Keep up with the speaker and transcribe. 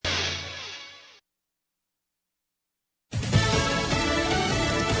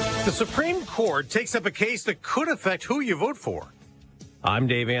The Supreme Court takes up a case that could affect who you vote for. I'm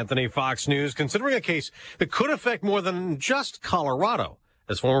Dave Anthony, Fox News, considering a case that could affect more than just Colorado,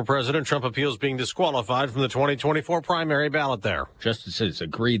 as former President Trump appeals being disqualified from the 2024 primary ballot there. Justices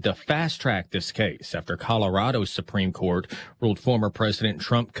agreed to fast-track this case after Colorado's Supreme Court ruled former President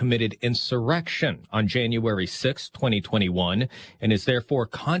Trump committed insurrection on January 6, 2021, and is therefore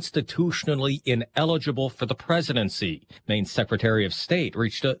constitutionally ineligible for the presidency. Maine Secretary of State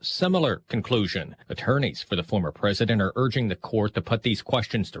reached a similar conclusion. Attorneys for the former president are urging the court to put these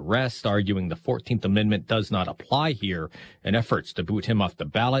questions to rest, arguing the 14th Amendment does not apply here, and efforts to boot him off the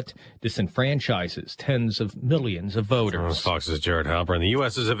ballot disenfranchises tens of millions of voters. Fox's Gerard Halper. And the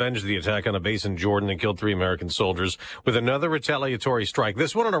U.S. has avenged the attack on a base in Jordan that killed 3 American soldiers with another retaliatory strike.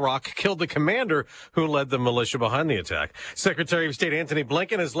 This one in Iraq killed the commander who led the militia behind the attack. Secretary of State Antony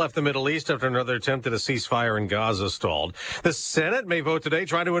Blinken has left the Middle East after another attempt at a ceasefire in Gaza stalled. The Senate may vote today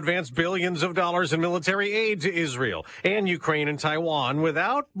trying to advance billions of dollars in military aid to Israel and Ukraine and Taiwan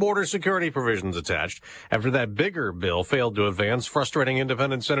without border security provisions attached after that bigger bill failed to advance, frustrating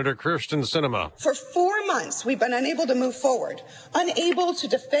Independent Senator Kirsten Sinema. For 4 months, we've been unable to move forward, unable to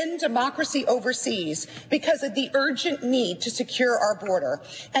defend democracy overseas because of the urgent need to secure our border.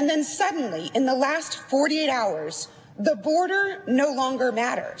 And then suddenly, in the last 48 hours, the border no longer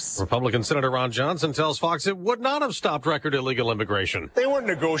matters. Republican Senator Ron Johnson tells Fox it would not have stopped record illegal immigration. They weren't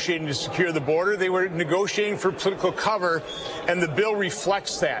negotiating to secure the border. They were negotiating for political cover, and the bill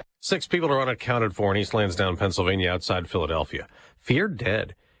reflects that. 6 people are unaccounted for in East Lansdowne, Pennsylvania, outside Philadelphia. Feared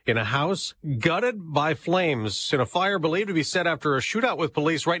dead in a house gutted by flames in a fire believed to be set after a shootout with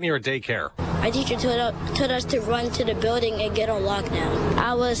police right near a daycare. Our teacher told us to run to the building and get on lockdown.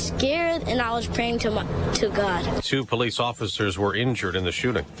 I was scared and I was praying to God. 2 police officers were injured in the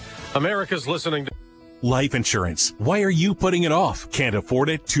shooting. America's listening to Life insurance. Why are you putting it off? Can't afford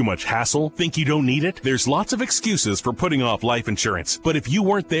it? Too much hassle? Think you don't need it? There's lots of excuses for putting off life insurance. But if you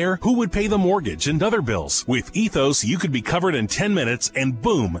weren't there, who would pay the mortgage and other bills? With Ethos, you could be covered in 10 minutes and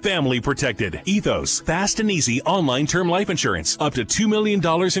boom, family protected. Ethos, fast and easy online term life insurance. Up to $2 million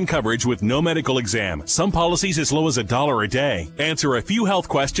in coverage with no medical exam. Some policies as low as $1 a day. Answer a few health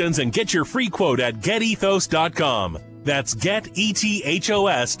questions and get your free quote at getethos.com. That's getethos.com.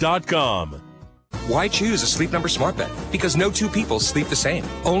 Why choose a Sleep Number smart bed? Because no 2 people sleep the same.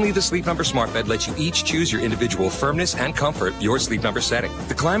 Only the Sleep Number smart bed lets you each choose your individual firmness and comfort, your Sleep Number setting.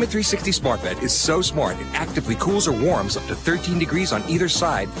 The Climate 360 smart bed is so smart it actively cools or warms up to 13 degrees on either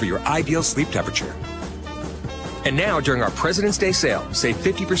side for your ideal sleep temperature. And now, during our President's Day sale, save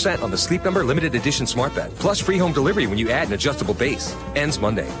 50% on the Sleep Number limited edition smart bed, plus free home delivery when you add an adjustable base. Ends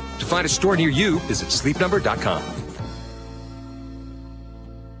Monday. To find a store near you, visit sleepnumber.com.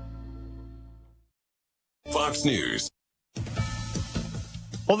 Fox News.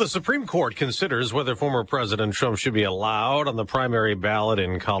 Well, the Supreme Court considers whether former President Trump should be allowed on the primary ballot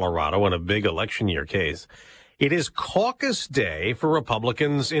in Colorado in a big election year case. It is caucus day for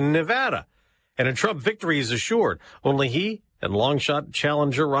Republicans in Nevada, and a Trump victory is assured. Only he and long-shot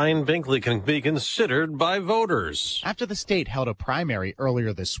challenger Ryan Binkley can be considered by voters. After the state held a primary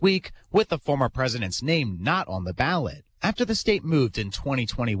earlier this week with the former president's name not on the ballot. After the state moved in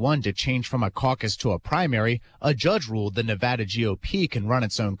 2021 to change from a caucus to a primary, a judge ruled the Nevada GOP can run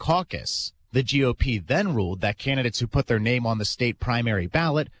its own caucus. The GOP then ruled that candidates who put their name on the state primary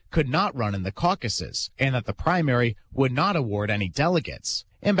ballot could not run in the caucuses, and that the primary would not award any delegates.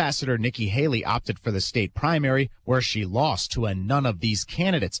 Ambassador Nikki Haley opted for the state primary, where she lost to a none of these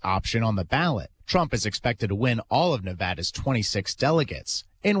candidates option on the ballot. Trump is expected to win all of Nevada's 26 delegates.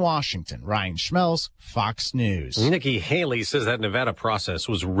 In Washington, Ryan Schmelz, Fox News. Nikki Haley says that Nevada process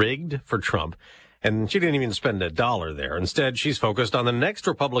was rigged for Trump, and she didn't even spend $1 there. Instead, she's focused on the next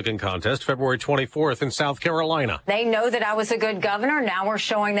Republican contest, February 24th in South Carolina. They know that I was a good governor. Now we're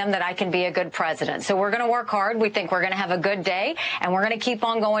showing them that I can be a good president. So we're going to work hard. We think we're going to have a good day, and we're going to keep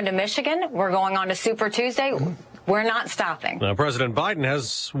on going to Michigan. We're going on to Super Tuesday. We're not stopping. Now, President Biden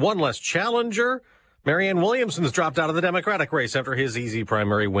has one less challenger. Marianne Williamson's dropped out of the Democratic race after his easy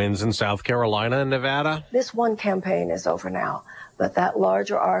primary wins in South Carolina and Nevada. This one campaign is over now, but that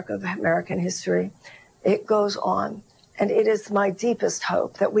larger arc of American history, it goes on. And it is my deepest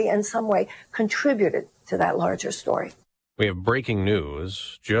hope that we in some way contributed to that larger story. We have breaking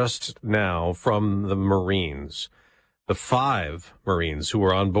news just now from the Marines. The 5 Marines who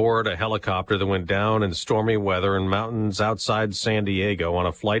were on board a helicopter that went down in stormy weather in mountains outside San Diego on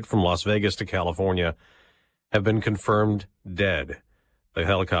a flight from Las Vegas to California have been confirmed dead. The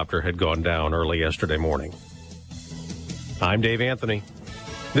helicopter had gone down early yesterday morning. I'm Dave Anthony.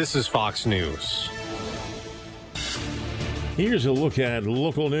 This is Fox News. Here's a look at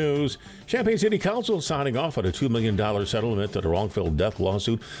local news. Champaign City Council signing off on a $2 million settlement to the wrongful death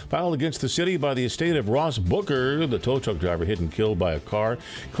lawsuit filed against the city by the estate of Ross Booker, the tow truck driver hit and killed by a car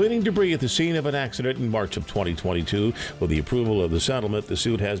cleaning debris at the scene of an accident in March of 2022. With the approval of the settlement, the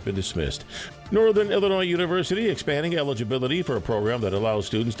suit has been dismissed. Northern Illinois University expanding eligibility for a program that allows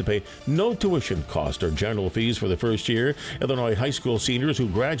students to pay no tuition cost or general fees for the first year. Illinois high school seniors who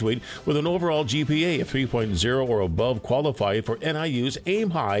graduate with an overall GPA of 3.0 or above qualify for NIU's Aim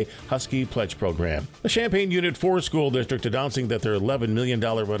High Husky Pledge Program. The Champaign Unit 4 school district announcing that their $11 million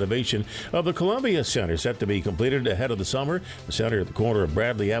renovation of the Columbia Center set to be completed ahead of the summer. The center at the corner of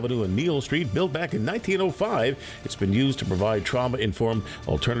Bradley Avenue and Neal Street, built back in 1905. It's been used to provide trauma-informed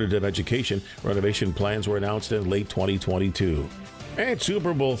alternative education. Renovation plans were announced in late 2022. And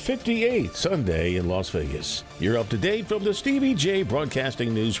Super Bowl 58 Sunday in Las Vegas. You're up to date from the Stevie Jay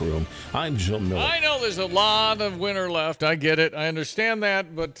Broadcasting Newsroom. I'm Jim Miller. I know there's a lot of winter left. I get it. I understand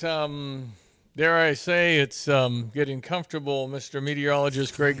that. But dare I say it's getting comfortable, Mr.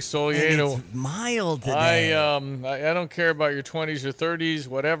 Meteorologist Greg Solier. It's mild today. I don't care about your 20s or 30s,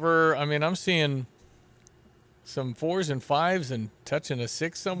 whatever. I mean, I'm seeing some 4s and 5s and touching a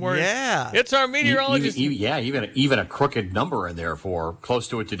 6 somewhere. Yeah. It's our meteorologist. Even a crooked number in there for close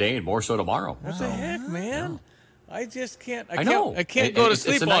to it today and more so tomorrow. What the heck, man? I just can't. I know. I can't go to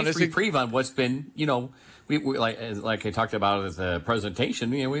sleep it's a on nice this. reprieve on what's been, we like I talked about at the presentation.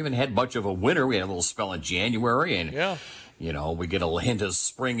 We haven't had much of a winter. We had a little spell in January, and we get a hint of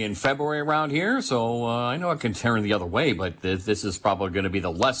spring in February around here. So I know it can turn the other way, but this is probably going to be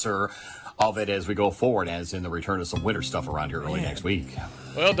the lesser of it as we go forward, as in the return of some winter stuff around here early next week.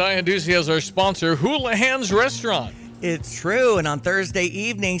 Well, Diane Ducey is our sponsor, Houlihan's Restaurant. It's true, and on Thursday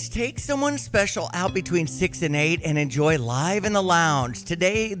evenings, take someone special out between 6 and 8 and enjoy live in the lounge.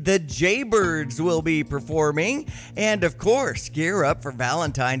 Today, the Jaybirds will be performing, and of course, gear up for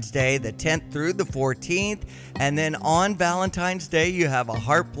Valentine's Day, the 10th through the 14th, and then on Valentine's Day, you have a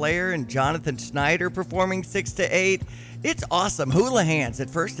harp player and Jonathan Schneider performing 6 to 8. It's awesome. Houlihan's at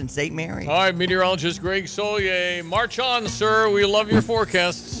First and St. Mary. All right, meteorologist Greg Solier. March on, sir. We love your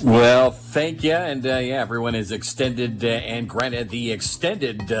forecasts. Well, thank you. And, everyone is extended and granted the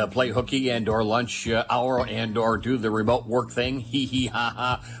extended play hooky and or lunch hour and or do the remote work thing. Hee hee ha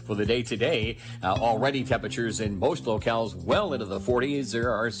ha for the day today. Already temperatures in most locales well into the 40s.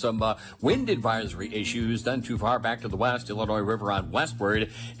 There are some wind advisory issues none too far back to the west, Illinois River on westward.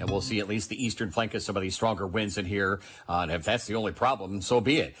 And we'll see at least the eastern flank of some of these stronger winds in here. And if that's the only problem, so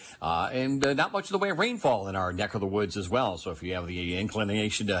be it. And not much of the way of rainfall in our neck of the woods as well. So if you have the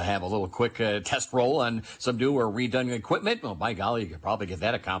inclination to have a little quick test roll on some new or redone equipment, well, by golly, you could probably get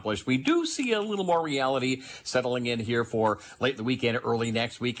that accomplished. We do see a little more reality settling in here for late in the weekend, early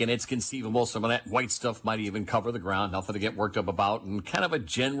next week, and it's conceivable some of that white stuff might even cover the ground. Nothing to get worked up about, and kind of a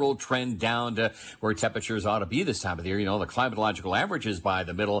general trend down to where temperatures ought to be this time of the year. The climatological averages by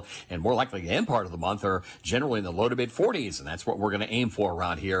the middle and more likely the end part of the month are generally in the low to mid 40s, and that's what we're going to aim for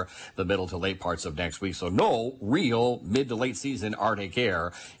around here, the middle to late parts of next week. So no real mid to late season Arctic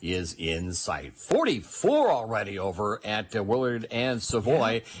air is in sight. 44 already over at Willard and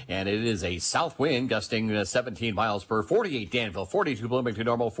Savoy, and it is a south wind gusting 17 miles per, 48 Danville, 42 Bloomington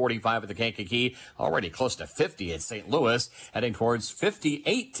Normal, 45 at the Kankakee, already close to 50 at St. Louis, heading towards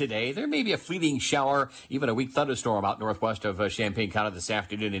 58 today. There may be a fleeting shower, even a weak thunderstorm out northwest of Champaign County this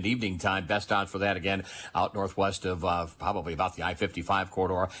afternoon and evening time. Best odds for that again out northwest of probably about the I-55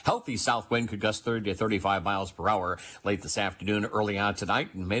 corridor. Healthy south wind could gust 30 to 35 miles per hour late this afternoon, early on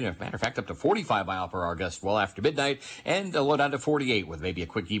tonight, and matter of fact, up to 45 mile per hour gusts well after midnight, and a low down to 48 with maybe a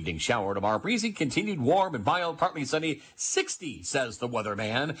quick evening shower tomorrow. Breezy, continued warm and mild, partly sunny, 60, says the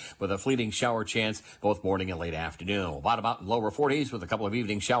weatherman, with a fleeting shower chance both morning and late afternoon. Bottom out in lower 40s with a couple of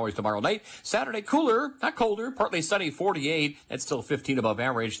evening showers tomorrow night. Saturday, cooler, not colder, partly sunny, 48. That's still 15 above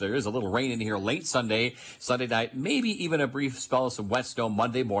average. There is a little rain in here late Sunday night, maybe even a brief spell of some wet snow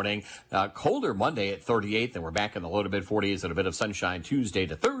Monday morning. Colder Monday at 38. Then we're back in the low to mid 40s and a bit of sunshine Tuesday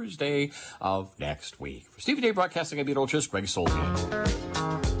to Thursday of next week. For Stevie Jay Broadcasting, I'm meteorologist Greg Solier.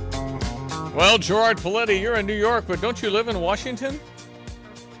 Well, Gerard Filitti, you're in New York, but don't you live in Washington?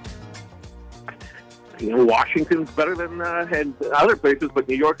 Washington's better than other places, but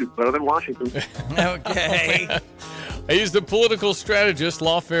New York is better than Washington. Okay. He's the political strategist,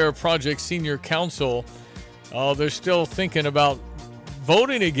 Lawfare Project Senior Counsel. They're still thinking about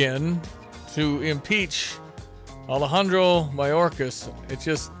voting again to impeach Alejandro Mayorkas. It's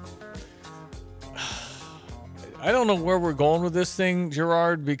just, I don't know where we're going with this thing,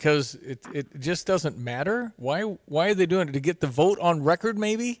 Gerard, because it just doesn't matter. Why are they doing it? To get the vote on record,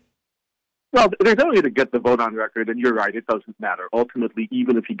 maybe? Well, there's only to get the vote on record, and you're right, it doesn't matter. Ultimately,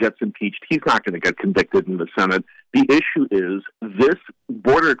 even if he gets impeached, he's not going to get convicted in the Senate. The issue is this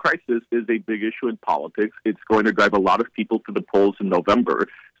border crisis is a big issue in politics. It's going to drive a lot of people to the polls in November.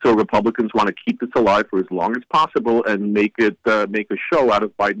 So Republicans want to keep this alive for as long as possible and make a show out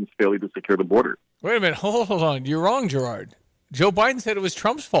of Biden's failure to secure the border. Wait a minute. Hold on. You're wrong, Gerard. Joe Biden said it was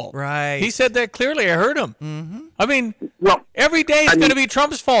Trump's fault. Right. He said that clearly. I heard him. Mm-hmm. I mean, every day it's going to be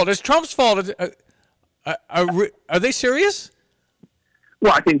Trump's fault. It's Trump's fault. Are they serious?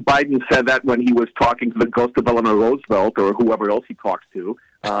 Well, I think Biden said that when he was talking to the ghost of Eleanor Roosevelt or whoever else he talks to.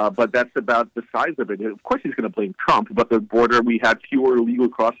 But that's about the size of it. Of course he's going to blame Trump, but the border, we had fewer illegal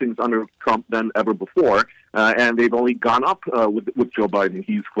crossings under Trump than ever before, and they've only gone up with Joe Biden.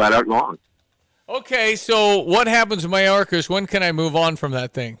 He's flat out wrong. Okay, so what happens in Mayorkas? When can I move on from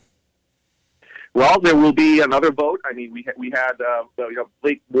that thing? Well, there will be another vote. I mean, we had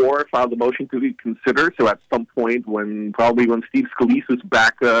Blake Moore filed a motion to reconsider. So at some point, when Steve Scalise is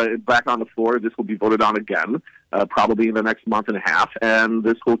back on the floor, this will be voted on again, probably in the next month and a half, and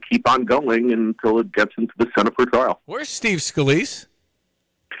this will keep on going until it gets into the Senate for trial. Where's Steve Scalise?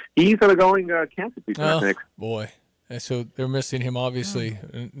 He's undergoing cancer treatment, I think. Boy. And so they're missing him, obviously,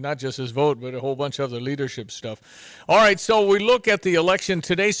 not just his vote, but a whole bunch of other leadership stuff. All right, so we look at the election.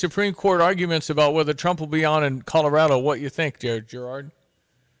 Today's Supreme Court arguments about whether Trump will be on in Colorado. What you think, Gerard?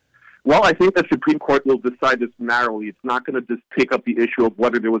 Well, I think the Supreme Court will decide this narrowly. It's not going to just take up the issue of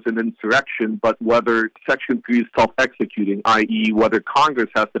whether there was an insurrection, but whether Section 3 is self-executing, i.e. whether Congress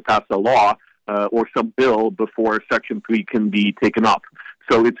has to pass a law or some bill before Section 3 can be taken up.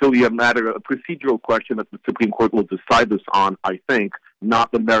 So it's really a procedural question that the Supreme Court will decide this on, I think,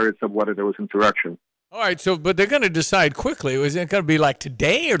 not the merits of whether there was insurrection. All right, but they're going to decide quickly. Is it going to be like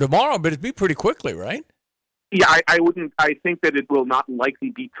today or tomorrow? But it'd be pretty quickly, right? Yeah, I think that it will not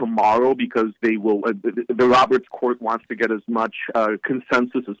likely be tomorrow because they will. The Roberts Court wants to get as much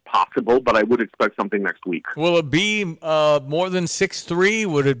consensus as possible, but I would expect something next week. Will it be more than 6-3?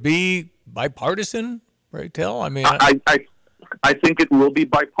 Would it be bipartisan? Right, Tell? I mean, I think it will be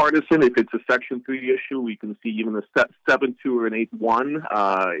bipartisan. If it's a Section 3 issue, we can see even a 7-2 or an 8-1.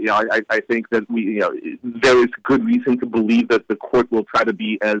 I think that there is good reason to believe that the court will try to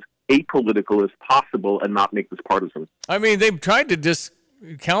be as apolitical as possible and not make this partisan. I mean, they've tried to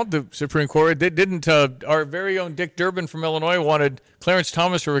discount the Supreme Court. They didn't. Our very own Dick Durbin from Illinois wanted Clarence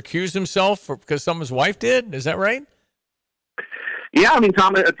Thomas to recuse himself because some of his wife did. Is that right? Yeah, I mean,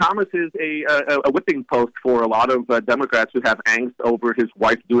 Thomas is a whipping post for a lot of Democrats who have angst over his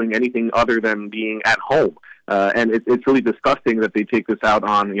wife doing anything other than being at home. And it's really disgusting that they take this out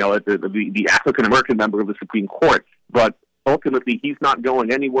on the African-American member of the Supreme Court. But ultimately, he's not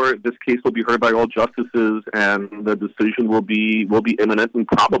going anywhere. This case will be heard by all justices, and the decision will be imminent and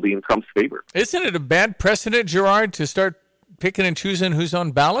probably in Trump's favor. Isn't it a bad precedent, Gerard, to start picking and choosing who's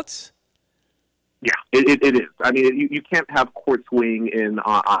on ballots? Yeah, it is. I mean, you can't have courts weighing in,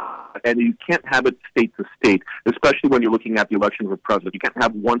 and you can't have it state to state, especially when you're looking at the election for president. You can't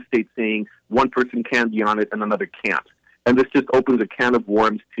have one state saying one person can be on it and another can't. And this just opens a can of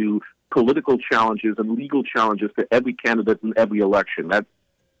worms to political challenges and legal challenges to every candidate in every election. That's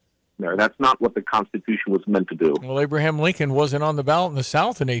not what the Constitution was meant to do. Well, Abraham Lincoln wasn't on the ballot in the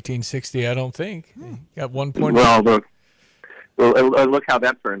South in 1860, I don't think. He got 1 point. Well, look how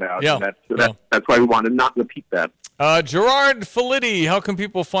that turned out. Yeah. That's why we want to not repeat that. Gerard Filitti, how can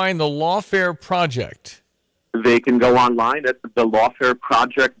people find the Lawfare Project? They can go online at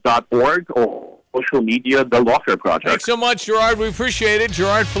thelawfareproject.org or social media, The Lawfare Project. Thanks so much, Gerard. We appreciate it.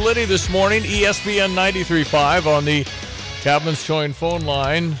 Gerard Filitti this morning, ESPN 93.5 on the Cabman's Joint phone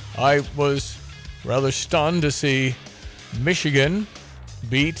line. I was rather stunned to see Michigan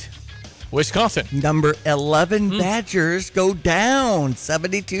beat Wisconsin. Number 11 Badgers go down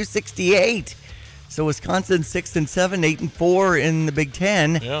 72-68. So Wisconsin 6-7, 8-4 in the Big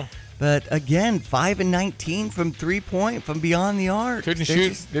Ten. Yeah. But again, 5-19 from 3-point, from beyond the arc. Couldn't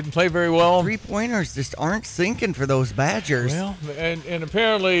shoot, didn't play very well. 3-pointers just aren't sinking for those Badgers. Well, and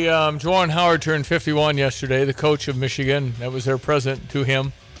apparently Juwan Howard turned 51 yesterday, the coach of Michigan. That was their present to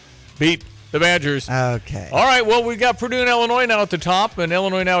him. Beat the Badgers. Okay. All right, well, we got Purdue and Illinois now at the top, and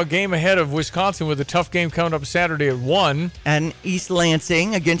Illinois now a game ahead of Wisconsin with a tough game coming up Saturday at 1. And East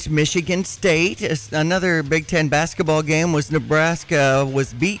Lansing against Michigan State. Another Big Ten basketball game was Nebraska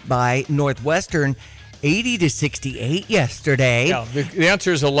was beat by Northwestern 80-68 yesterday. Yeah, the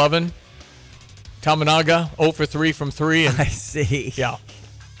answer is 11. Tamanaga 0 for 3 from 3. And, I see. Yeah,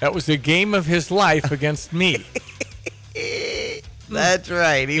 that was the game of his life against me. That's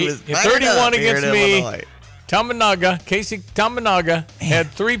right. He was 31 against me, Illinois. Casey Tamanaga had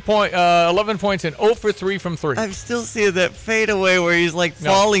 11 points and 0 for 3 from 3. I'm still seeing that fadeaway where he's like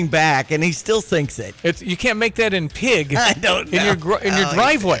falling back and he still sinks it. You can't make that in pig. I don't know. In your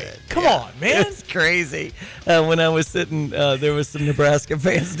driveway. Come on, man. It's crazy. When I was sitting, there was some Nebraska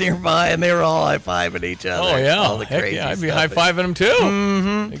fans nearby and they were all high-fiving each other. Oh, yeah. All the crazy I'd be stuff. high-fiving them too.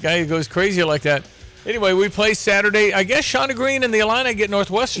 Mm-hmm. The guy who goes crazy like that. Anyway, we play Saturday. I guess Shauna Green and the Illini get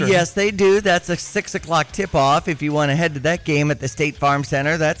Northwestern. Yes, they do. That's a 6 o'clock tip-off. If you want to head to that game at the State Farm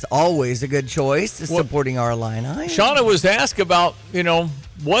Center, that's always a good choice, supporting our Illini. Shauna was asked about,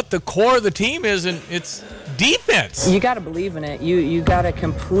 what the core of the team is, and it's defense. You got to believe in it. You got to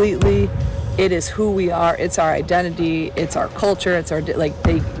completely. It is who we are. It's our identity. It's our culture. It's our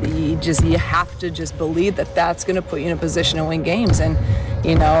you have to just believe that that's going to put you in a position to win games. And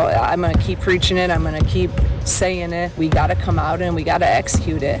I'm going to keep preaching it. I'm going to keep saying it. We got to come out and we got to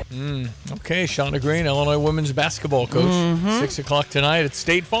execute it. Okay, Shauna Green, Illinois women's basketball coach. 6 o'clock tonight at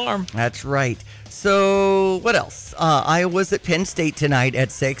State Farm. That's right. So what else? Iowa's at Penn State tonight at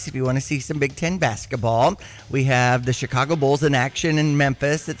 6 if you want to see some Big Ten basketball. We have the Chicago Bulls in action in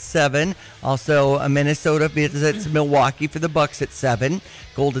Memphis at 7. Also, Minnesota visits Milwaukee for the Bucks at 7.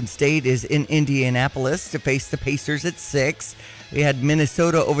 Golden State is in Indianapolis to face the Pacers at 6. We had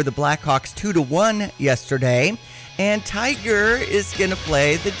Minnesota over the Blackhawks 2-1 yesterday. And Tiger is going to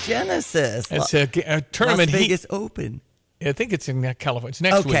play the Genesis. It's a tournament. Las Vegas Open. I think it's in California. It's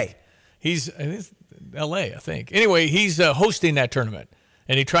next week. It's L.A., I think. Anyway, he's hosting that tournament,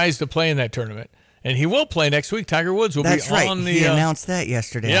 and he tries to play in that tournament. And he will play next week. Tiger Woods will be on the... He announced that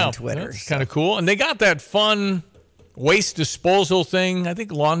yesterday on Twitter. That's kind of cool. And they got that fun waste disposal thing. I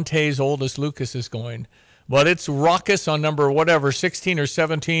think Lonte's oldest, Lucas, is going. But it's raucous on number 16 or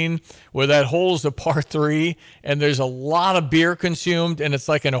 17, where that hole's a par 3, and there's a lot of beer consumed, and it's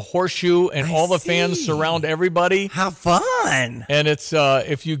like in a horseshoe, and all the fans surround everybody. How fun! And it's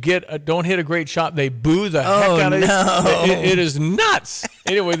if you don't hit a great shot, they boo the heck out of it. It is nuts.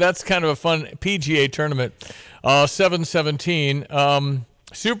 Anyway, that's kind of a fun PGA tournament. 7:17.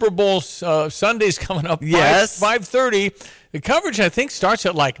 Super Bowl Sunday's coming up. Yes, 5:30. The coverage I think starts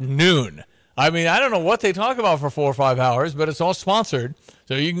at like noon. I mean, I don't know what they talk about for 4 or 5 hours, but it's all sponsored.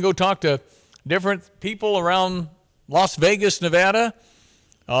 So you can go talk to different people around Las Vegas, Nevada,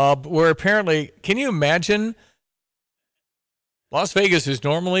 where apparently, can you imagine? Las Vegas is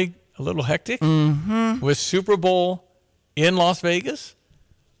normally a little hectic with Super Bowl in Las Vegas.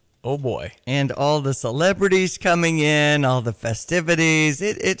 Oh, boy. And all the celebrities coming in, all the festivities.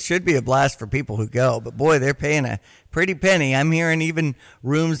 It should be a blast for people who go. But, boy, they're paying a pretty penny. I'm hearing even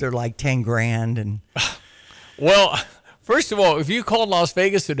rooms are like $10,000. And well, first of all, if you called Las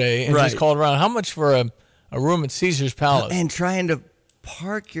Vegas today and just called around, how much for a room at Caesar's Palace? And trying to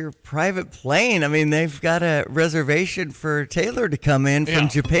park your private plane. I mean, they've got a reservation for Taylor to come in from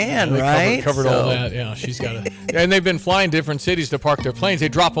Japan, right? Covered all that. Yeah, she's got it. And they've been flying different cities to park their planes. They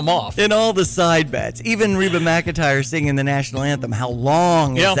drop them off. And all the side bets. Even Reba McEntire singing the national anthem. How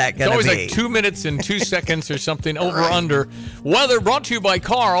long is that going to be? It's always like 2 minutes and 2 seconds or something over under. Weather brought to you by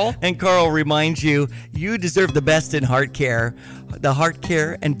Carl. And Carl reminds you, you deserve the best in heart care. The Heart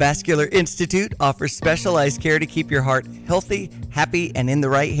Care and Vascular Institute offers specialized care to keep your heart healthy, happy, and in the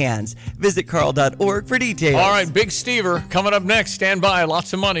right hands. Visit carl.org for details. All right, Big Stever coming up next. Stand by.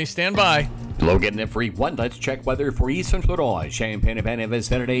 Lots of money. Stand by. Logan at 3-1. Let's check weather for East Central Illinois. Champaign-Urbana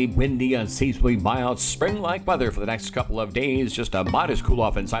vicinity, windy, unseasonably mild, spring-like weather for the next couple of days. Just a modest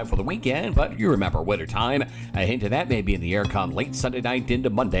cool-off inside for the weekend, but you remember wintertime. A hint of that may be in the air come late Sunday night into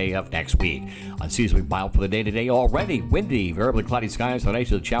Monday of next week. Unseasonably mild for the day today already. Windy, variably cloudy skies with an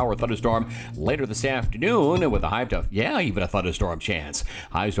isolated shower or thunderstorm later this afternoon with a high to, even a thunderstorm chance.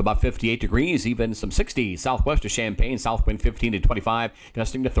 Highs to about 58 degrees, even some 60. Southwest of Champaign, south wind 15 to 25,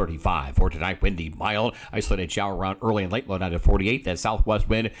 gusting to 35. For tonight, windy, mild, isolated shower around early and late, low down to 48. That southwest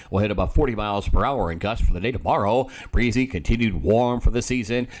wind will hit about 40 miles per hour in gusts for the day tomorrow. Breezy, continued warm for the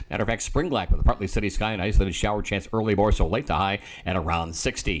season. Matter of fact, spring-like with a partly sunny sky and isolated shower chance early, more so late to high at around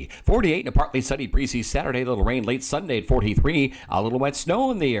 60. 48 and a partly sunny, breezy Saturday. Little rain late Sunday at 43. A little wet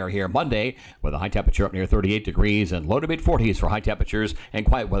snow in the air here Monday with a high temperature up near 38 degrees and low to mid-40s for high temperatures and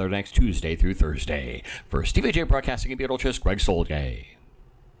quiet weather next Tuesday through Thursday. For Stevie Jay Broadcasting in Beetlejuice, Greg Solgay.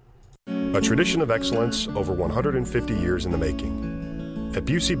 A tradition of excellence over 150 years in the making. At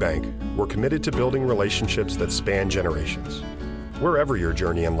Busey Bank, we're committed to building relationships that span generations. Wherever your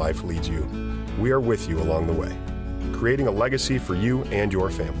journey in life leads you, we are with you along the way, creating a legacy for you and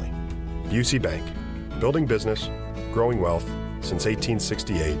your family. Busey Bank, building business, growing wealth since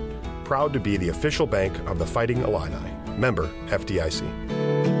 1868, proud to be the official bank of the Fighting Illini. Member FDIC.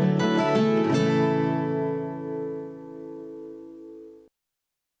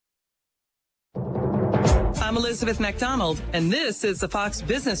 I'm Elizabeth McDonald, and this is the Fox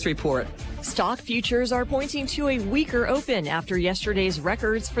Business Report. Stock futures are pointing to a weaker open after yesterday's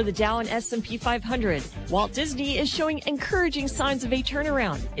records for the Dow and S&P 500. Walt Disney is showing encouraging signs of a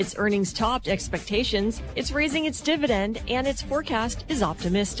turnaround. Its earnings topped expectations, it's raising its dividend, and its forecast is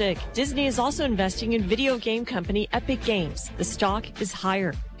optimistic. Disney is also investing in video game company Epic Games. The stock is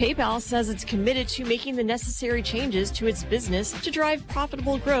higher. PayPal says it's committed to making the necessary changes to its business to drive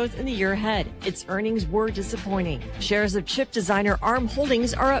profitable growth in the year ahead. Its earnings were disappointing. Shares of chip designer ARM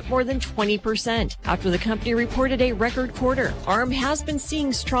Holdings are up more than 20% after the company reported a record quarter. ARM has been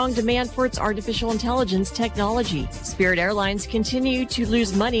seeing strong demand for its artificial intelligence technology. Spirit Airlines continued to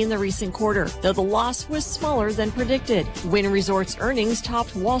lose money in the recent quarter, though the loss was smaller than predicted. Wynn Resorts earnings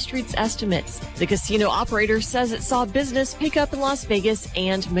topped Wall Street's estimates. The casino operator says it saw business pick up in Las Vegas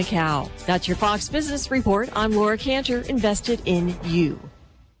and Macau. That's your Fox Business Report. I'm Laura Cantor, invested in you.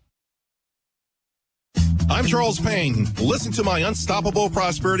 I'm Charles Payne. Listen to my Unstoppable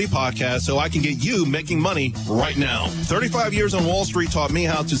Prosperity podcast so I can get you making money right now. 35 years on Wall Street taught me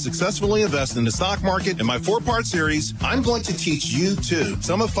how to successfully invest in the stock market. In my 4-part series, I'm going to teach you too.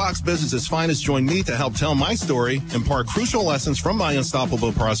 Some of Fox Business's finest join me to help tell my story, impart crucial lessons from my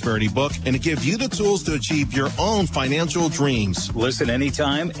Unstoppable Prosperity book, and to give you the tools to achieve your own financial dreams. Listen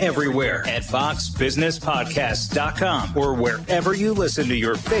anytime, everywhere at foxbusinesspodcast.com or wherever you listen to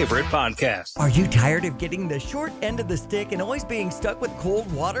your favorite podcasts. Are you tired of getting the short end of the stick and always being stuck with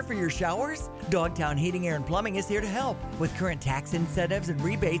cold water for your showers? Dogtown Heating, Air, and Plumbing is here to help. With current tax incentives and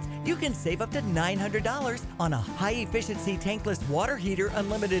rebates, you can save up to $900 on a high-efficiency tankless water heater,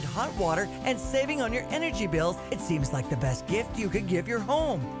 unlimited hot water, and saving on your energy bills. It seems like the best gift you could give your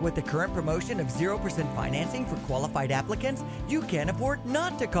home. With the current promotion of 0% financing for qualified applicants, you can't afford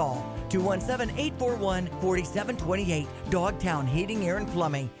not to call. 217-841-4728. Dogtown Heating, Air, and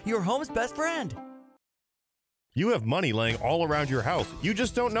Plumbing, your home's best friend. You have money laying all around your house. You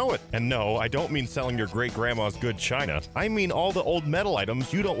just don't know it. And no, I don't mean selling your great-grandma's good china. I mean all the old metal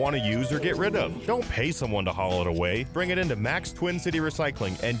items you don't want to use or get rid of. Don't pay someone to haul it away. Bring it into Max Twin City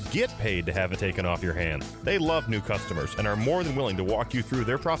Recycling and get paid to have it taken off your hands. They love new customers and are more than willing to walk you through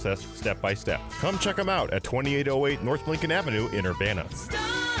their process step by step. Come check them out at 2808 North Lincoln Avenue in Urbana.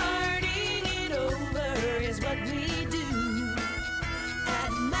 Starting it over is what we do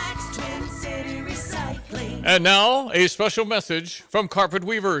at Max Twin City Recycling. And now, a special message from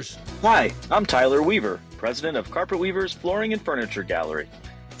Carpetweavers. Hi, I'm Tyler Weaver, president of Carpetweavers Flooring and Furniture Gallery.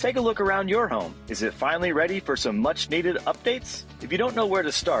 Take a look around your home. Is it finally ready for some much-needed updates? If you don't know where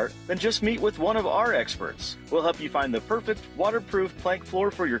to start, then just meet with one of our experts. We'll help you find the perfect waterproof plank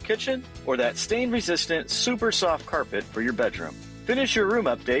floor for your kitchen or that stain-resistant, super soft carpet for your bedroom. Finish your room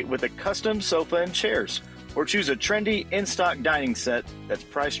update with a custom sofa and chairs, or choose a trendy in-stock dining set that's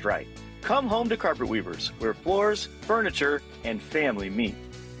priced right. Come home to Carpetweavers, where floors, furniture, and family meet.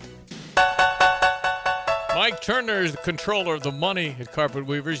 Mike Turner is the controller of the money at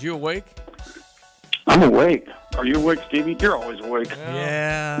Carpetweavers. You awake? I'm awake. Are you awake, Stevie? You're always awake.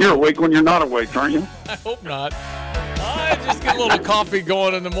 Yeah. You're awake when you're not awake, aren't you? I hope not. I just get a little coffee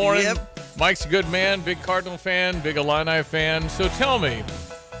going in the morning. Yep. Mike's a good man, big Cardinal fan, big Illini fan. So tell me,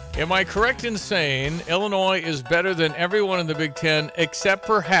 am I correct in saying Illinois is better than everyone in the Big Ten except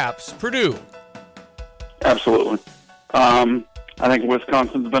perhaps Purdue? Absolutely. I think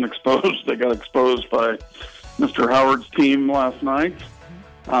Wisconsin's been exposed. They got exposed by Mr. Howard's team last night.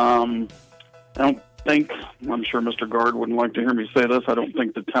 I don't think, I'm sure Mr. Guard wouldn't like to hear me say this, I don't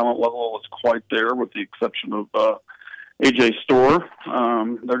think the talent level is quite there with the exception of A.J. Storr.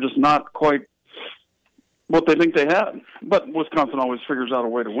 They're just not quite what they think they had. But Wisconsin always figures out a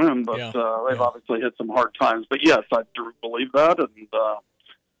way to win, but they've obviously hit some hard times. But yes, I do believe that, and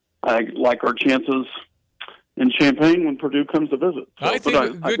I like our chances in Champaign when Purdue comes to visit. So, I think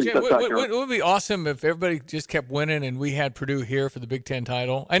it would be awesome if everybody just kept winning and we had Purdue here for the Big Ten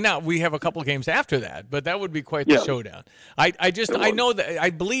title. And now we have a couple games after that, but that would be quite the showdown. I know that I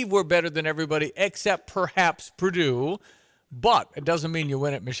believe we're better than everybody except perhaps Purdue. But it doesn't mean you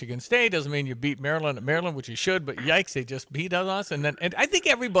win at Michigan State. Doesn't mean you beat Maryland at Maryland, which you should. But yikes, they just beat us. And I think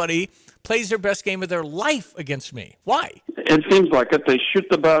everybody plays their best game of their life against me. Why? It seems like it. They shoot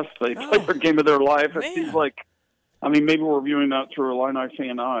the best. They play their game of their life. It seems like, I mean, maybe we're viewing that through Illini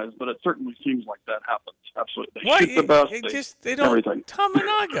fan eyes, but it certainly seems like that happens. Absolutely. They shoot the best. They don't. Everything.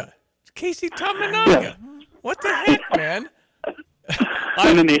 Tamanaga. Casey Tamanaga. Yeah. What the heck, man?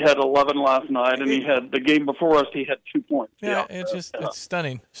 And then he had 11 last night, and he had the game before us. He had 2 points. Yeah, it's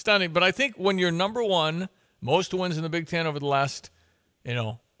stunning. But I think when you're number one, most wins in the Big Ten over the last,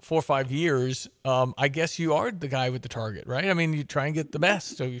 4 or 5 years, I guess you are the guy with the target, right? I mean, you try and get the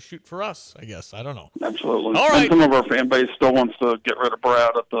best, so you shoot for us, I guess. I don't know. Absolutely. All right. And some of our fan base still wants to get rid of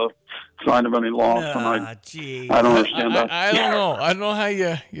Brad at the sign of any loss, and I don't understand that. I don't know. I don't know how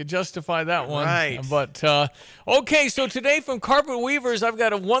you justify that one. Right. But, okay, so today from Carpetweavers, I've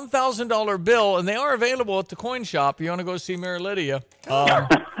got a $1,000 bill, and they are available at the coin shop. You want to go see Mary Lydia?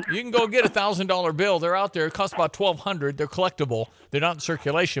 You can go get a $1,000 bill. They're out there. It costs about $1,200. They're collectible. They're not in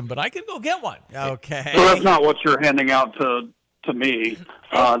circulation, but I can go get one. Okay. So that's not what you're handing out to me,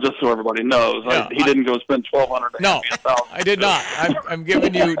 just so everybody knows. He didn't go spend $1,200. No, I did not. I'm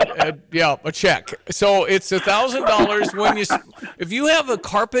giving you, a check. So it's $1,000 if you have a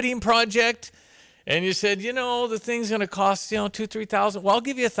carpeting project, and you said, the thing's going to cost $2,000-3,000. Well, I'll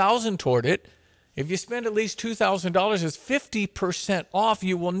give you $1,000 toward it. If you spend at least $2,000, it's 50% off.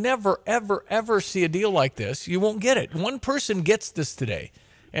 You will never, ever, ever see a deal like this. You won't get it. One person gets this today.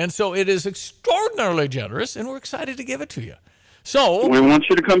 And so it is extraordinarily generous, and we're excited to give it to you. So we want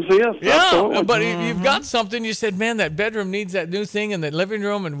you to come see us. Yeah, Absolutely. but you've got something. You said, man, that bedroom needs that new thing in the living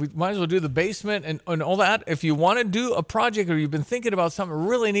room, and we might as well do the basement and all that. If you want to do a project or you've been thinking about something that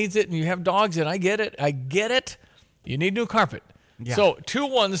really needs it and you have dogs, and I get it, you need new carpet. Yeah. So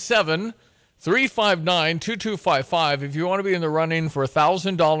 217-359-2255 if you want to be in the running for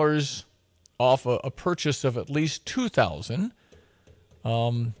 $1,000 off a purchase of at least $2,000.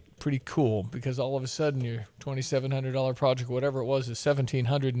 Pretty cool, because all of a sudden your $2,700 project, whatever it was, is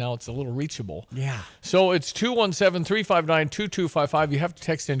 $1,700. Now it's a little reachable. Yeah. So it's 217-359-2255. You have to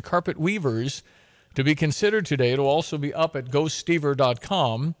text in Carpetweavers to be considered today. It'll also be up at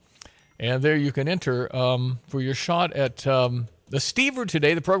GoStever.com, and there you can enter for your shot at the Stever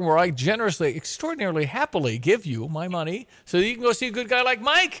today, the program where I generously, extraordinarily happily give you my money so that you can go see a good guy like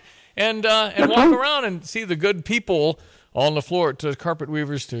Mike and walk around and see the good people on the floor to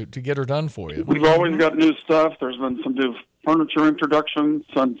Carpetweavers to get her done for you. We've always got new stuff. There's been some new furniture introductions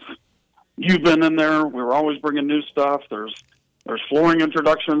since you've been in there. We're always bringing new stuff. There's flooring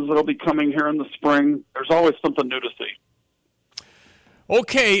introductions that'll be coming here in the spring. There's always something new to see.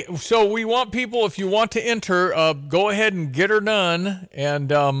 Okay, so we want people, if you want to enter, go ahead and get her done,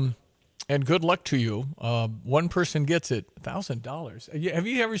 and good luck to you. One person gets it, $1,000. Have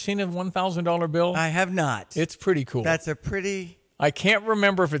you ever seen a $1,000 bill? I have not. It's pretty cool. That's a pretty... I can't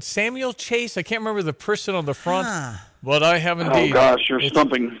remember if it's Samuel Chase. I can't remember the person on the front, but I have indeed. Oh, gosh, you're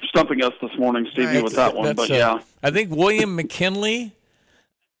stumping us this morning, Stevie, with that one, but yeah. I think William McKinley,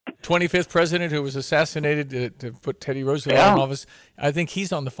 25th president who was assassinated to put Teddy Roosevelt in office. I think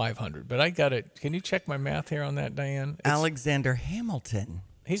he's on the 500, but I got it. Can you check my math here on that, Diane? Alexander Hamilton.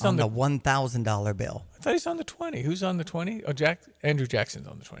 He's on the $1,000 bill. I thought he's on the 20. Who's on the 20? Oh, Andrew Jackson's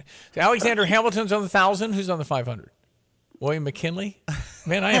on the 20. So Alexander Hamilton's on the 1,000. Who's on the 500? William McKinley?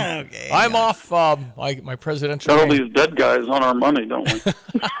 Man, I'm off my presidential. Got all these dead guys on our money, don't we?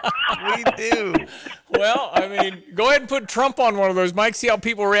 We do. Well, I mean, go ahead and put Trump on one of those, Mike. See how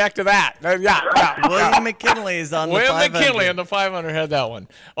people react to that. William McKinley is on the 500. William McKinley on the 500 had that one.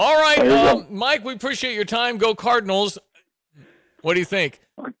 All right, Mike, we appreciate your time. Go Cardinals. What do you think?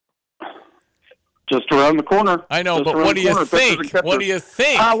 Just around the corner. I know, but what do you think? What do you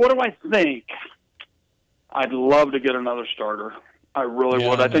think? What do I think? I'd love to get another starter. I really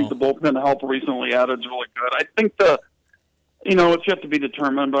would. I think the bullpen help recently added is really good. I think it's yet to be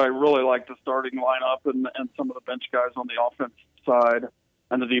determined, but I really like the starting lineup and some of the bench guys on the offense side,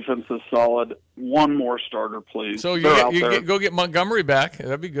 and the defense is solid. One more starter, please. So go get Montgomery back.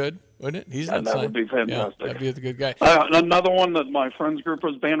 That'd be good, wouldn't it? He's that would be fantastic. Yeah, that'd be a good guy. Another one that my friends group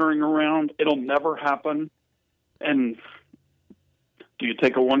was bantering around. It'll never happen. And do you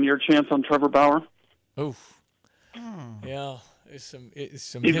take a 1-year chance on Trevor Bauer? Oof. Yeah. He's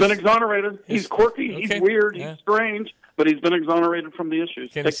been exonerated. He's quirky. Okay. He's weird. He's strange. But he's been exonerated from the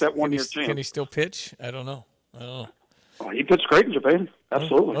issues. Take that 1-year chance. Can he still pitch? I don't know. Oh, he pitched great in Japan.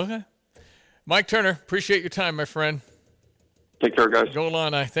 Absolutely. Okay. Mike Turner, appreciate your time, my friend. Take care, guys. Go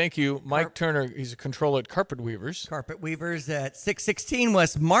on. I thank you. Mike Turner, he's a controller at Carpetweavers. Carpetweavers at 616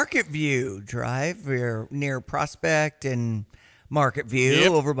 West Market View Drive. We're near Prospect and Market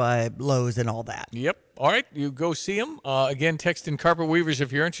View over by Lowe's and all that. Yep. All right. You go see them. Again, text in Carpetweavers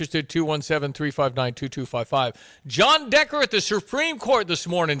if you're interested, 217-359-2255. John Decker at the Supreme Court this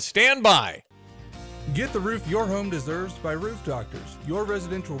morning. Stand by. Get the roof your home deserves by Roof Doctors, your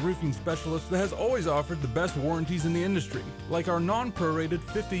residential roofing specialist that has always offered the best warranties in the industry, like our non-prorated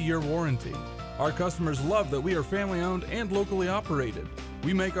 50-year warranty. Our customers love that we are family-owned and locally operated.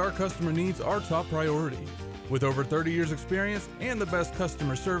 We make our customer needs our top priority. With over 30 years experience and the best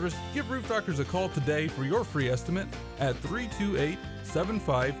customer service, give Roof Doctors a call today for your free estimate at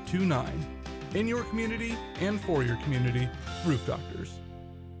 328-7529. In your community and for your community, Roof Doctors.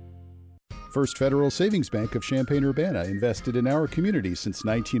 First Federal Savings Bank of Champaign-Urbana invested in our community since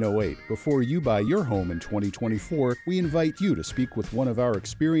 1908. Before you buy your home in 2024, we invite you to speak with one of our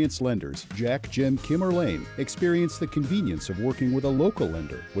experienced lenders, Jack, Jim, Kim, or Lane. Experience the convenience of working with a local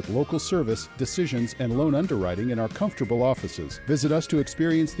lender with local service, decisions, and loan underwriting in our comfortable offices. Visit us to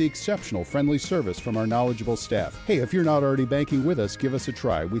experience the exceptional friendly service from our knowledgeable staff. Hey, if you're not already banking with us, give us a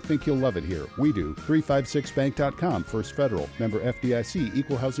try. We think you'll love it here. We do. 356bank.com, First Federal. Member FDIC,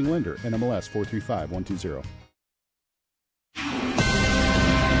 Equal Housing Lender, NMLS 435120.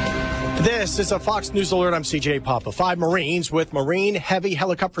 This is a Fox News Alert. I'm CJ Papa. 5 Marines with Marine Heavy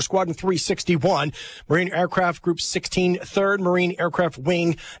Helicopter Squadron 361, Marine Aircraft Group 16, 3rd Marine Aircraft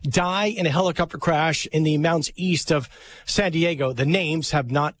Wing, die in a helicopter crash in the mountains east of San Diego. The names have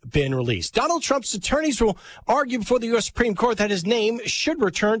not been released. Donald Trump's attorneys will argue before the U.S. Supreme Court that his name should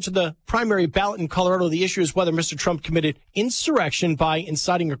return to the primary ballot in Colorado. The issue is whether Mr. Trump committed insurrection by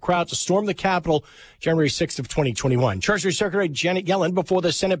inciting a crowd to storm the Capitol January 6th of 2021. Treasury Secretary Janet Yellen before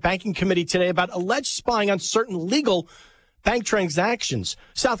the Senate Banking Committee today about alleged spying on certain legal bank transactions.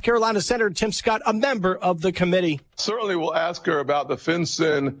 South Carolina Senator Tim Scott, a member of the committee. Certainly will ask her about the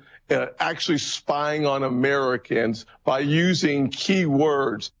FinCEN actually spying on Americans by using key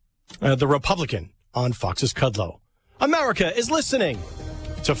words. The Republican on Fox's Kudlow. America is listening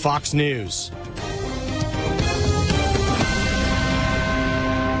to Fox News.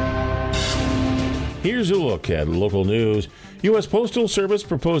 Here's a look at local news. U.S. Postal Service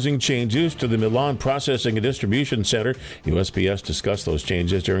proposing changes to the Milan Processing and Distribution Center. USPS discussed those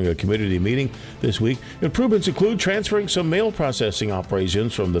changes during a community meeting this week. Improvements include transferring some mail processing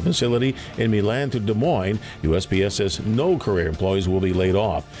operations from the facility in Milan to Des Moines. USPS says no career employees will be laid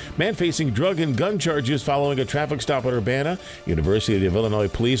off. Man facing drug and gun charges following a traffic stop in Urbana. University of Illinois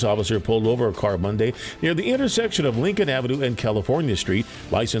police officer pulled over a car Monday near the intersection of Lincoln Avenue and California Street.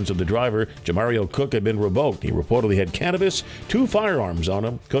 License of the driver, Jamario Cook, had been revoked. He reportedly had cannabis, 2 firearms on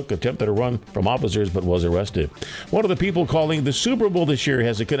him. Cook attempted to run from officers but was arrested. One of the people calling the Super Bowl this year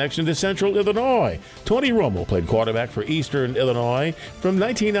has a connection to Central Illinois. Tony Romo played quarterback for Eastern Illinois from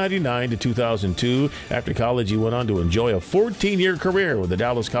 1999 to 2002. After college, he went on to enjoy a 14-year career with the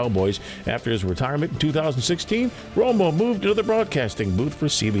Dallas Cowboys. After his retirement in 2016, Romo moved into the broadcasting booth for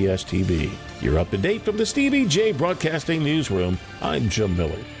CBS TV. You're up to date from the Stevie Jay Broadcasting Newsroom. I'm Jim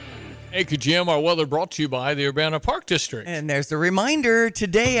Miller. Thank you, Jim. Our weather brought to you by the Urbana Park District. And there's the reminder,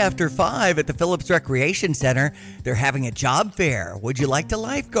 today after 5 at the Phillips Recreation Center, they're having a job fair. Would you like to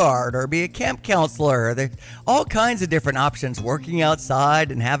lifeguard or be a camp counselor? There's all kinds of different options, working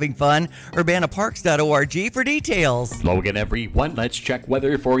outside and having fun. UrbanaParks.org for details. Hello again, everyone. Let's check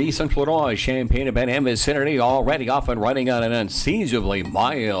weather for East Central Illinois. Champaign-Urbana and vicinity already off and running on an unseasonably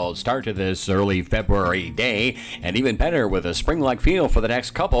mild start to this early February day. And even better with a spring-like feel for the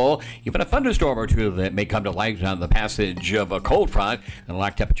next couple. Even a thunderstorm or two that may come to light on the passage of a cold front. And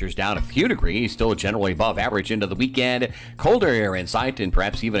lock temperatures down a few degrees, still generally above average into the weekend. Colder air in sight and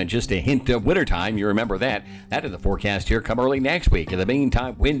perhaps even just a hint of wintertime. You remember that. That is the forecast here come early next week. In the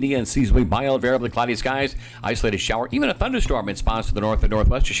meantime, windy and seasonably mild, variably cloudy skies. Isolated shower, even a thunderstorm in spots to the north and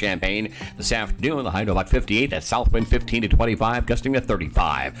northwest of Champaign. This afternoon, the high to about 58. That south wind 15 to 25, gusting to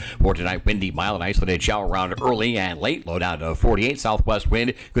 35. For tonight, windy, mild, and isolated shower around early and late. Low down to 48. Southwest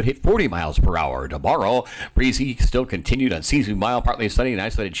wind could hit 40 miles per hour. Tomorrow, breezy, still continued, unseasonably mild, partly sunny, and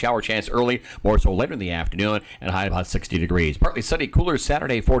isolated shower chance early, more so later in the afternoon, and high about 60 degrees. Partly sunny, cooler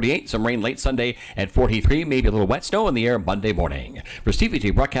Saturday, 48. Some rain late Sunday at 43. Maybe a little wet snow in the air Monday morning. For Stevie Jay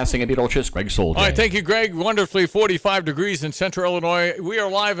Broadcasting, I'm Greg Soldier. All right, thank you, Greg. Wonderfully 45 degrees in Central Illinois. We are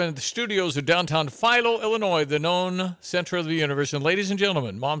live in the studios of downtown Philo, Illinois, the known center of the universe. And ladies and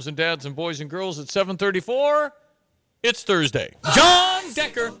gentlemen, moms and dads and boys and girls, at 7:34, it's Thursday. John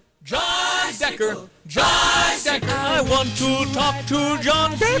Decker. John Decker. I want to talk to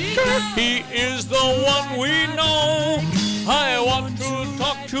John Decker. He is the one we know. I want to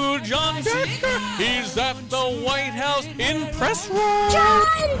talk to John Decker. He's at the White House in press room.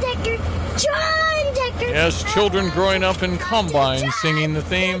 John Decker. John Decker. Yes, children growing up in combines singing the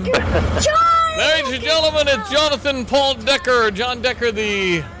theme. Ladies and gentlemen, it's Jonathan Paul Decker. John Decker,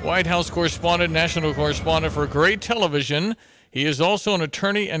 the White House correspondent, national correspondent for Great Television. He is also an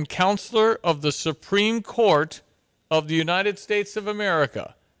attorney and counselor of the Supreme Court of the United States of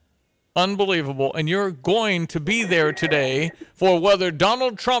America. Unbelievable. And you're going to be there today for whether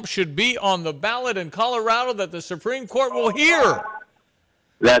Donald Trump should be on the ballot in Colorado that the Supreme Court will hear.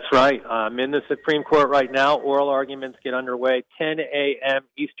 That's right. I'm in the Supreme Court right now. Oral arguments get underway 10 a.m.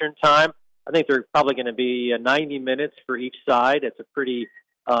 Eastern Time. I think they're probably going to be 90 minutes for each side. It's a pretty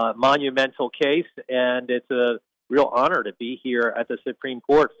monumental case, and it's a real honor to be here at the Supreme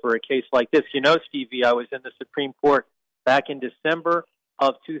Court for a case like this. You know, Stevie, I was in the Supreme Court back in December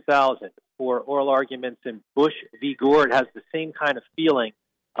of 2000 for oral arguments in Bush v. Gore. It has the same kind of feeling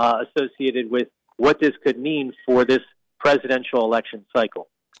associated with what this could mean for this presidential election cycle.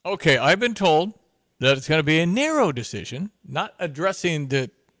 Okay, I've been told that it's going to be a narrow decision, not addressing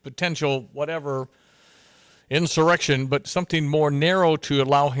the potential whatever insurrection, but something more narrow to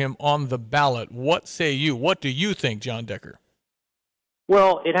allow him on the ballot. What say you? What do you think, John Decker?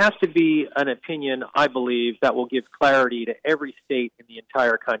 Well, it has to be an opinion, I believe, that will give clarity to every state in the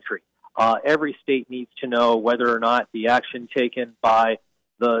entire country. Every state needs to know whether or not the action taken by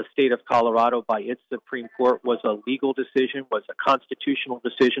the state of Colorado, by its Supreme Court, was a legal decision, was a constitutional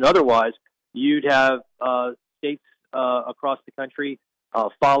decision. Otherwise, you'd have states across the country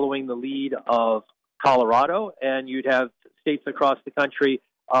following the lead of Colorado, and you'd have states across the country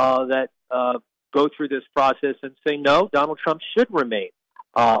that go through this process and say, no, Donald Trump should remain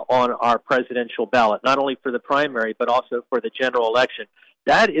on our presidential ballot, not only for the primary, but also for the general election.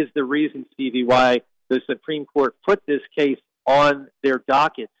 That is the reason, Stevie, why the Supreme Court put this case on their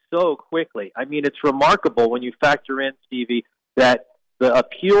docket so quickly. I mean, it's remarkable when you factor in, Stevie, that the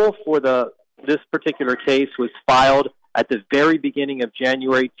appeal for this particular case was filed at the very beginning of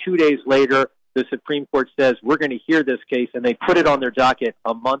January. 2 days later, the Supreme Court says, we're going to hear this case, and they put it on their docket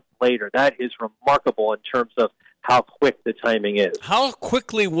a month later. That is remarkable in terms of how quick the timing is. How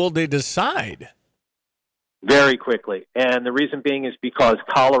quickly will they decide? Very quickly. And the reason being is because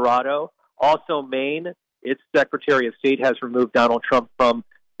Colorado, also Maine, its Secretary of State has removed Donald Trump from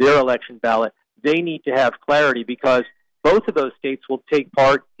their election ballot. They need to have clarity because both of those states will take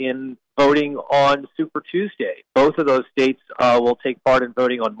part in voting on Super Tuesday. Both of those states will take part in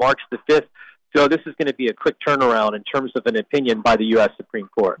voting on March the 5th. So this is going to be a quick turnaround in terms of an opinion by the U.S. Supreme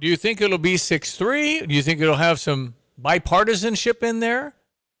Court. Do you think it'll be 6-3? Do you think it'll have some bipartisanship in there?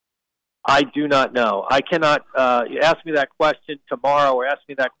 I do not know. I cannot ask me that question tomorrow or ask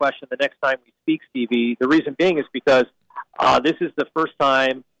me that question the next time we speak, Stevie. The reason being is because this is the first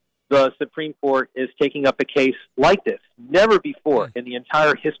time the Supreme Court is taking up a case like this. Never before in the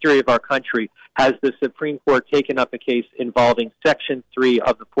entire history of our country has the Supreme Court taken up a case involving Section 3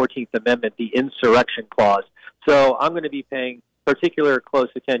 of the 14th Amendment, the insurrection clause. So I'm going to be paying particular close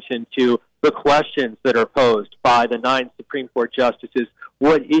attention to the questions that are posed by the 9 Supreme Court justices,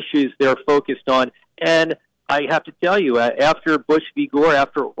 what issues they're focused on. And I have to tell you, after Bush v. Gore,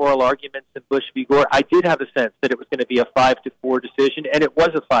 after oral arguments in Bush v. Gore, I did have a sense that it was going to be a 5-4 decision, and it was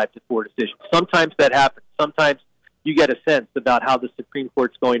a 5-4 decision. Sometimes that happens. Sometimes you get a sense about how the Supreme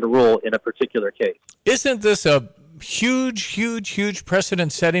Court's going to rule in a particular case. Isn't this a huge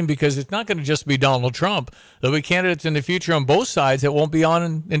precedent setting? Because it's not going to just be Donald Trump. There'll be candidates in the future on both sides that won't be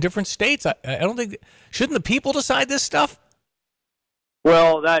on in different states. I don't think, shouldn't the people decide this stuff?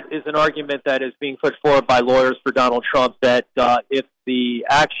 Well, that is an argument that is being put forward by lawyers for Donald Trump that if the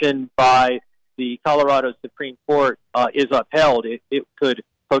action by the Colorado Supreme Court is upheld, it could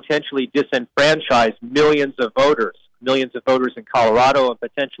potentially disenfranchise millions of voters in Colorado and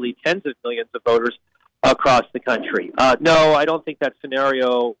potentially tens of millions of voters across the country. No, I don't think that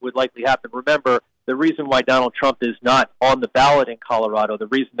scenario would likely happen. Remember, the reason why Donald Trump is not on the ballot in Colorado, the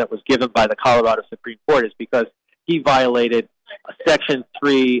reason that was given by the Colorado Supreme Court is because he violated Section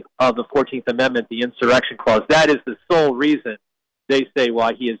 3 of the 14th Amendment, the insurrection clause. That is the sole reason, they say,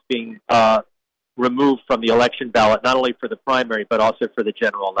 why he is being removed from the election ballot, not only for the primary, but also for the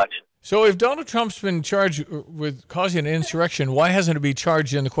general election. So if Donald Trump's been charged with causing an insurrection, why hasn't it been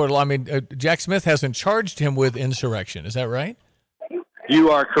charged in the court of law? I mean, Jack Smith hasn't charged him with insurrection. Is that right? You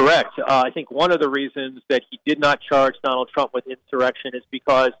are correct. I think one of the reasons that he did not charge Donald Trump with insurrection is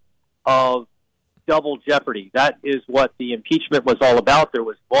because of double jeopardy. That is what the impeachment was all about. There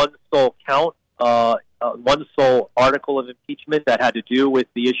was one sole count, one sole article of impeachment that had to do with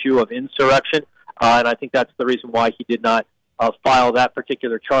the issue of insurrection, and I think that's the reason why he did not file that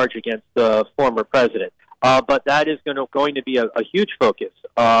particular charge against the former president. But that is going to be a huge focus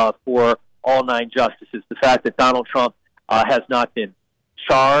for all 9 justices. The fact that Donald Trump has not been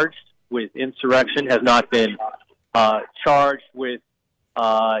charged with insurrection, has not been charged with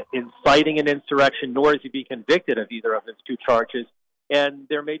inciting an insurrection, nor is he be convicted of either of those 2 charges. And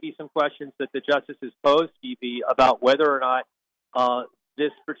there may be some questions that the justices posed, Stevie, about whether or not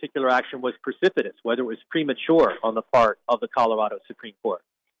this particular action was precipitous, whether it was premature on the part of the Colorado Supreme Court.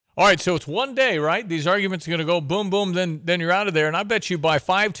 All right, so it's one day, right? These arguments are going to go boom, boom, then you're out of there. And I bet you by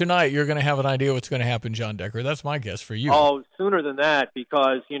 5 tonight, you're going to have an idea what's going to happen, John Decker. That's my guess for you. Oh, sooner than that,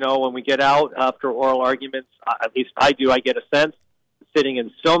 because, when we get out after oral arguments, at least I do, I get a sense, sitting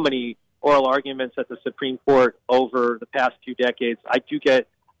in so many oral arguments at the Supreme Court over the past few decades, I do get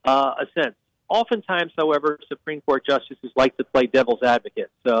a sense. Oftentimes, however, Supreme Court justices like to play devil's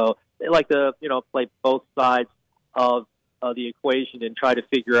advocate. So they like to, play both sides of the equation and try to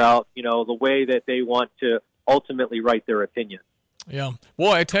figure out, the way that they want to ultimately write their opinion. Yeah.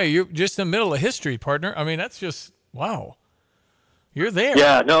 Boy, I tell you, you're just in the middle of history, partner. I mean, that's just, wow. You're there.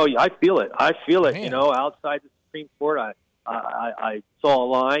 Yeah, no, I feel it. Man. Outside the Supreme Court, I saw a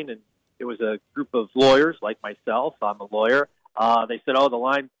line, and it was a group of lawyers like myself. I'm a lawyer. They said, the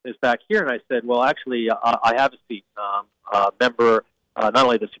line is back here. And I said, well, actually, I have a seat. A member, not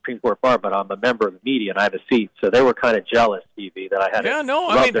only the Supreme Court bar, but I'm a member of the media, and I have a seat. So they were kind of jealous, Stevie, that I had. Yeah, no,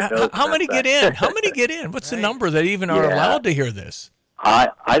 I mean, how many get in? How many get in? What's the number that even are allowed to hear this?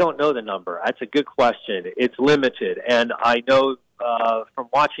 I don't know the number. That's a good question. It's limited, and I know from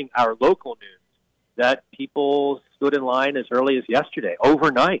watching our local news that people stood in line as early as yesterday.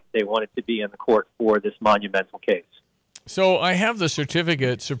 Overnight, they wanted to be in the court for this monumental case. So I have the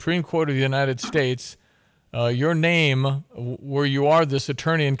certificate, Supreme Court of the United States, your name, where you are this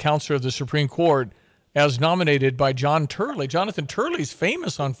attorney and counselor of the Supreme Court, as nominated by John Turley. Jonathan Turley's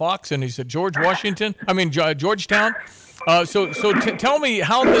famous on Fox, and he's at Georgetown. So tell me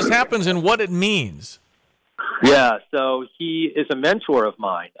how this happens and what it means. Yeah, so he is a mentor of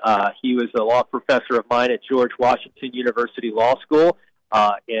mine. He was a law professor of mine at George Washington University Law School,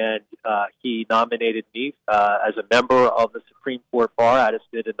 and he nominated me as a member of the Supreme Court bar. As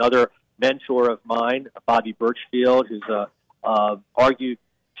did another mentor of mine, Bobby Birchfield, who's argued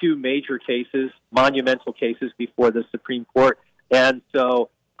 2 major cases, monumental cases before the Supreme Court. And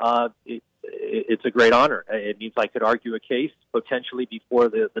so it's a great honor. It means I could argue a case potentially before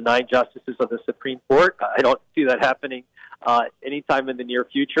the 9 justices of the Supreme Court. I don't see that happening anytime in the near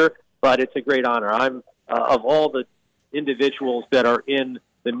future, but it's a great honor. I'm of all the individuals that are in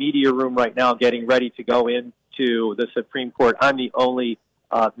the media room right now getting ready to go into the Supreme Court, I'm the only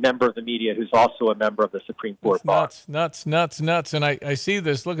member of the media who's also a member of the Supreme Court bar. Nuts. And I see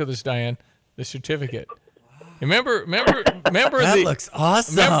this. Look at this, Diane, the certificate. Remember that looks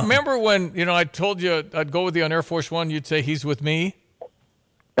awesome. Remember when, I told you I'd go with you on Air Force One, you'd say, he's with me?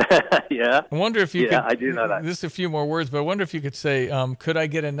 Yeah. I wonder if you could. I do know that. This is a few more words, but I wonder if you could say, could I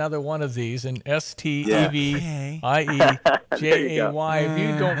get another one of these? And STEVIEJAY. If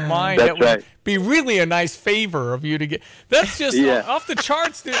you don't mind, that would be really a nice favor of you to get. That's just off the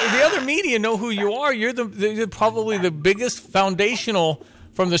charts. The other media know who you are. You're probably the biggest foundational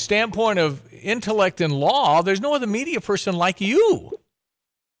from the standpoint of intellect and law. There's no other media person like you.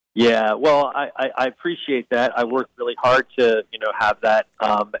 Yeah, well, I appreciate that. I worked really hard to, have that.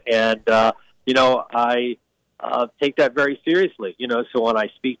 I take that very seriously. So when I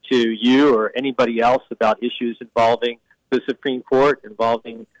speak to you or anybody else about issues involving the Supreme Court,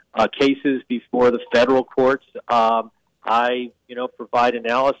 involving cases before the federal courts, I provide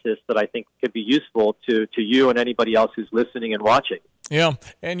analysis that I think could be useful to you and anybody else who's listening and watching. Yeah,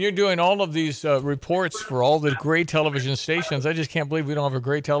 and you're doing all of these reports for all the great television stations. I just can't believe we don't have a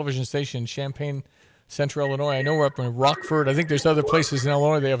great television station in Champaign, Central Illinois. I know we're up in Rockford. I think there's other places in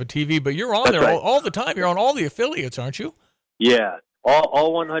Illinois they have a TV, but you're on there all the time. You're on all the affiliates, aren't you? Yeah,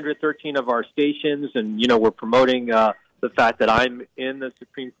 all 113 of our stations, and, we're promoting the fact that I'm in the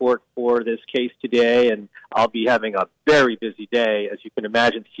Supreme Court for this case today, and I'll be having a very busy day, as you can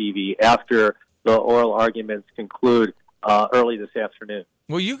imagine, Stevie, after the oral arguments conclude early this afternoon.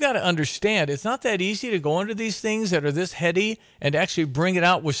 Well, you got to understand, it's not that easy to go into these things that are this heady and actually bring it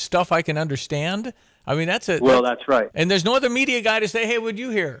out with stuff I can understand. I mean, that's that's right. And there's no other media guy to say, "Hey, what'd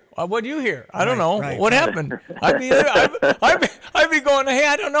you hear? What'd you hear? I don't know. What happened?" I'd be going, "Hey,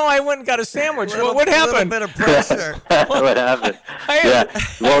 I don't know. I went and got a sandwich. What happened?" A little bit of pressure. What happened? Yeah.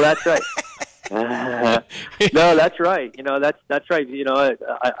 Well, that's right. No, that's right. That's right.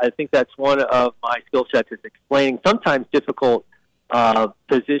 I think that's one of my skill sets is explaining sometimes difficult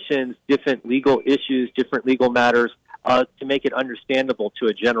positions, different legal issues, different legal matters, to make it understandable to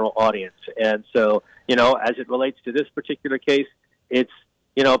a general audience. And so, as it relates to this particular case, it's,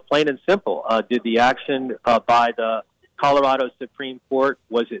 plain and simple. Did the action by the Colorado Supreme Court,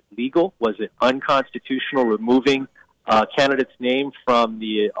 was it legal? Was it unconstitutional, removing candidate's name from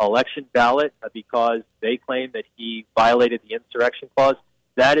the election ballot because they claim that he violated the insurrection clause?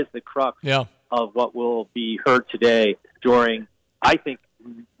 That is the crux of what will be heard today during, I think,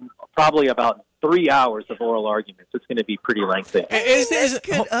 probably about 3 hours of oral arguments. It's going to be pretty lengthy. This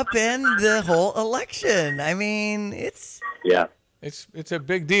could upend the whole election. I mean, it's a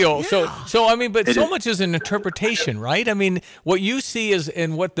big deal. Yeah. So I mean, but It so is. much is an interpretation, right? I mean, what you see is,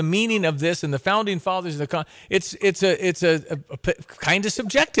 and what the meaning of this and the founding fathers, it's a kind of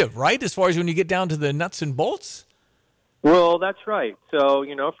subjective, right? As far as when you get down to the nuts and bolts. Well, that's right. So,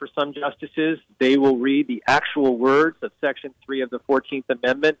 for some justices, they will read the actual words of Section 3 of the 14th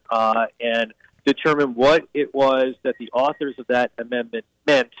Amendment and determine what it was that the authors of that amendment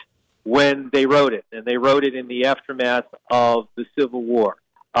meant when they wrote it. And they wrote it in the aftermath of the Civil War.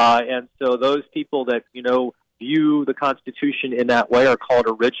 And so those people that, view the Constitution in that way are called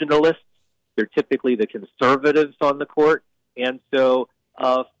originalists. They're typically the conservatives on the court. And so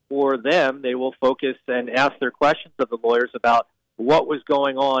for them, they will focus and ask their questions of the lawyers about what was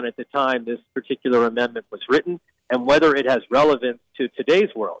going on at the time this particular amendment was written and whether it has relevance to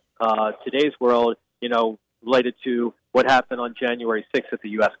today's world. Related to what happened on January 6th at the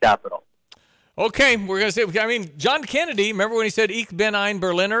U.S. Capitol. Okay, we're going to say, I mean, John Kennedy, remember when he said, Ich bin ein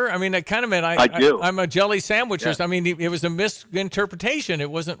Berliner? I mean, that kind of meant I do. I'm a jelly sandwich. Yeah. I mean, it was a misinterpretation. It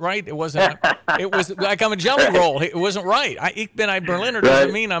wasn't right. It was like I'm a jelly roll. It wasn't right. Ich bin ein Berliner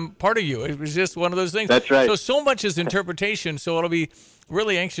doesn't mean I'm part of you. It was just one of those things. That's right. So much is interpretation, so it'll be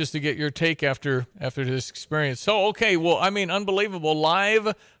really anxious to get your take after this experience. So, okay, well, I mean, unbelievable.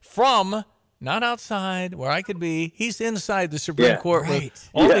 Live from... not outside where I could be. He's inside the Supreme Court with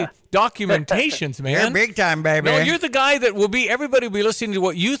all the documentations, man. You're big time, baby. No, you're the guy that everybody will be listening to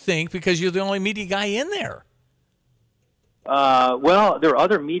what you think because you're the only media guy in there. Well, there are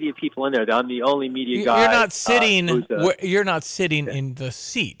other media people in there. I'm the only media guy. You're not sitting. You're not sitting in the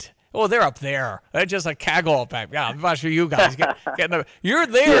seat. Oh, they're up there. They're just a kaggle back. Yeah, I'm not sure you guys you're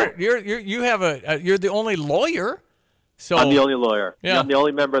there. Yeah. You're the only lawyer. So, I'm the only lawyer. Yeah. I'm the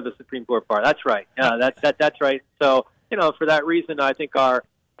only member of the Supreme Court bar. That's right. Yeah, that's right. So, for that reason, I think our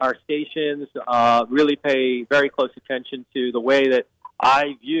stations really pay very close attention to the way that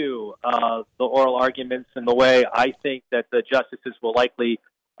I view the oral arguments and the way I think that the justices will likely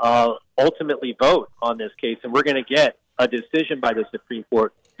ultimately vote on this case. And we're going to get a decision by the Supreme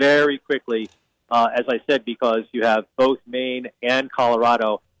Court very quickly, as I said, because you have both Maine and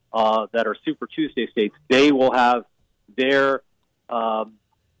Colorado that are Super Tuesday states. They will have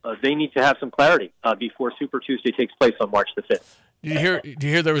they need to have some clarity before Super Tuesday takes place on March the 5th. Do you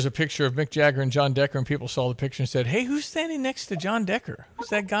hear there was a picture of Mick Jagger and John Decker, and people saw the picture and said, hey, who's standing next to John Decker? Who's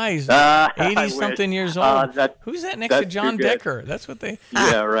that guy? He's 80-something years old. Who's that next to John Decker? That's what they...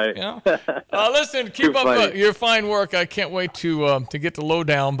 Yeah, right. Listen, keep up your fine work. I can't wait to get the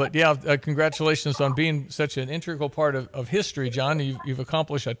lowdown. But, congratulations on being such an integral part of history, John. You've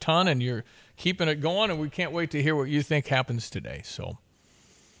accomplished a ton, and you're keeping it going, and we can't wait to hear what you think happens today. So...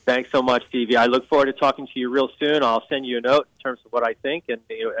 Thanks so much, Stevie. I look forward to talking to you real soon. I'll send you a note in terms of what I think, and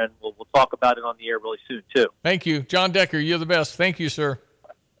we'll talk about it on the air really soon, too. Thank you. John Decker, you're the best. Thank you, sir.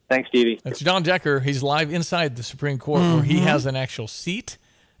 Thanks, Stevie. That's John Decker. He's live inside the Supreme Court where he has an actual seat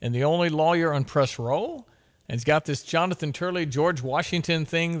and the only lawyer on press row. And he's got this Jonathan Turley, George Washington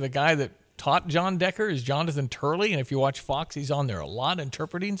thing. The guy that taught John Decker is Jonathan Turley. And if you watch Fox, he's on there a lot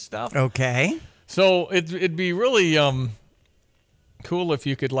interpreting stuff. Okay. So it'd be really... cool if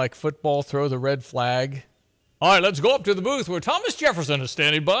you could, like football, throw the red flag. All right, let's go up to the booth where Thomas Jefferson is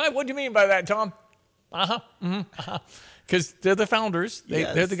standing by. What do you mean by that, Tom? Because they're the founders.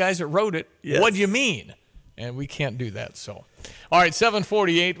 They're the guys that wrote it. Yes. What do you mean? And we can't do that. So, all right,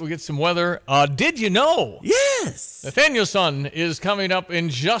 7:48. We'll get some weather. Did you know? Yes. Nathanielson is coming up in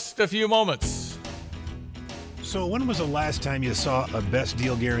just a few moments. So when was the last time you saw a best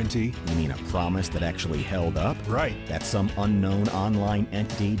deal guarantee? You mean a promise that actually held up? Right. That some unknown online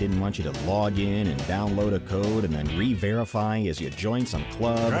entity didn't want you to log in and download a code and then re-verify as you join some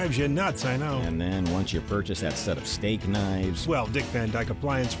club. Drives you nuts, I know. And then once you purchase that set of steak knives... Well, Dick Van Dyke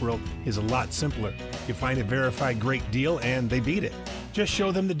Appliance World is a lot simpler. You find a verified great deal and they beat it. Just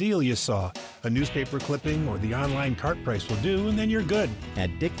show them the deal you saw. A newspaper clipping or the online cart price will do, and then you're good.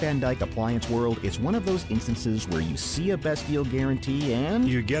 At Dick Van Dyke Appliance World, it's one of those instances where you see a best deal guarantee and...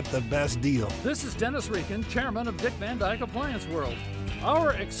 you get the best deal. This is Dennis Reekin, chairman of Dick Van Dyke Appliance World.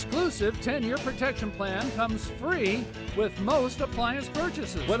 Our exclusive 10-year protection plan comes free with most appliance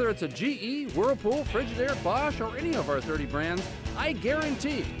purchases. Whether it's a GE, Whirlpool, Frigidaire, Bosch, or any of our 30 brands, I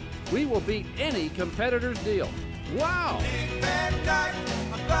guarantee we will beat any competitor's deal. Wow! Dick Van Dyke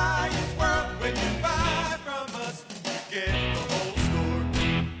Appliance World. When you buy from us, you get the whole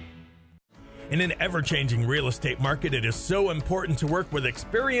store. In an ever-changing real estate market, it is so important to work with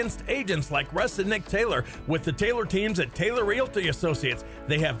experienced agents like Russ and Nick Taylor with the Taylor teams at Taylor Realty Associates.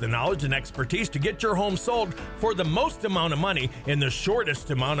 They have the knowledge and expertise to get your home sold for the most amount of money in the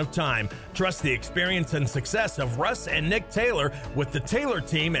shortest amount of time. Trust the experience and success of Russ and Nick Taylor with the Taylor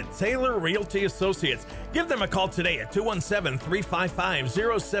team at Taylor Realty Associates. Give them a call today at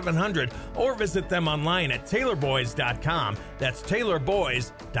 217-355-0700 or visit them online at taylorboys.com. That's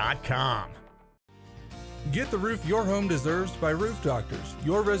taylorboys.com. Get the roof your home deserves by Roof Doctors,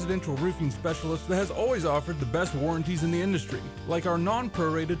 your residential roofing specialist that has always offered the best warranties in the industry, like our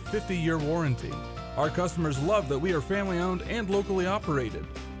non-prorated 50-year warranty. Our customers love that we are family-owned and locally operated.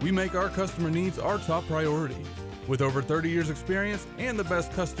 We make our customer needs our top priority. With over 30 years experience and the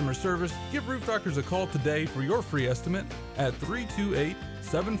best customer service, give Roof Doctors a call today for your free estimate at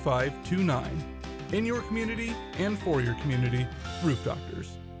 328-7529. In your community and for your community, Roof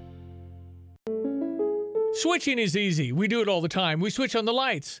Doctors. Switching is easy. We do it all the time. We switch on the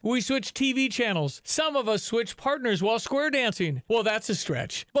lights. We switch TV channels. Some of us switch partners while square dancing. Well, that's a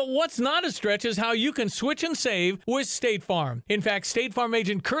stretch. But what's not a stretch is how you can switch and save with State Farm. In fact, State Farm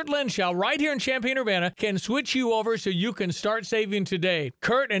agent Kurt Lenschow right here in Champaign-Urbana can switch you over so you can start saving today.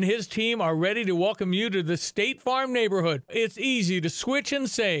 Kurt and his team are ready to welcome you to the State Farm neighborhood. It's easy to switch and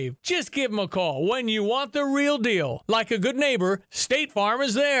save. Just give them a call when you want the real deal. Like a good neighbor, State Farm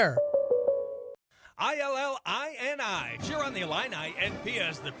is there. ILLINI. Cheer on the Illini and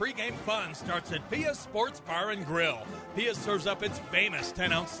Pia's. The pregame fun starts at Pia's Sports Bar and Grill. Pia serves up its famous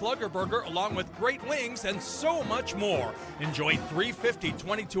 10-ounce Slugger Burger along with great wings and so much more. Enjoy 350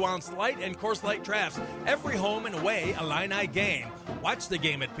 22-ounce light and course light drafts every home and away Illini game. Watch the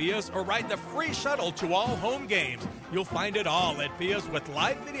game at Pia's or ride the free shuttle to all home games. You'll find it all at Pia's with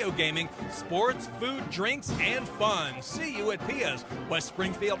live video gaming, sports, food, drinks, and fun. See you at Pia's, West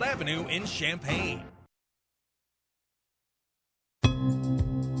Springfield Avenue in Champaign.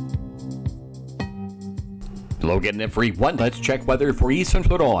 Hello again, everyone. Let's check weather for East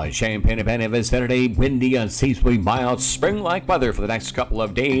Central Illinois. Champaign-Urbana vicinity, windy, unseasonably mild, spring-like weather for the next couple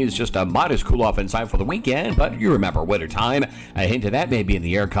of days. Just a modest cool-off inside for the weekend, but you remember wintertime. A hint of that may be in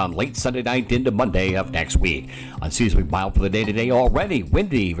the air come late Sunday night into Monday of next week. Unseasonably mild for the day today already.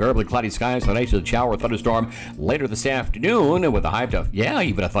 Windy, variably cloudy skies with an isolated shower or thunderstorm later this afternoon with a high to,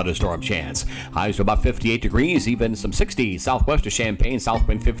 even a thunderstorm chance. Highs to about 58 degrees, even some 60s. Southwest of Champaign, south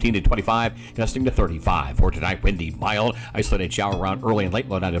wind 15 to 25, gusting to 35. For tonight, windy, mild, isolated shower around early and late,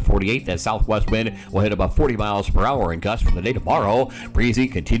 low down to 48. That southwest wind will hit about 40 miles per hour and gusts from the day tomorrow. Breezy,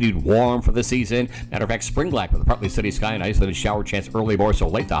 continued warm for the season. Matter of fact, spring-like with a partly sunny sky and isolated shower chance early, more so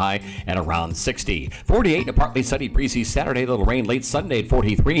late, the high at around 60. 48, a partly sunny, breezy Saturday, little rain late Sunday at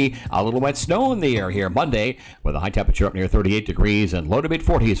 43. A little wet snow in the air here Monday with a high temperature up near 38 degrees and low to mid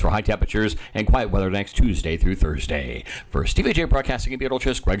 40s for high temperatures and quiet weather next Tuesday through Thursday. For Stevie Jay Broadcasting in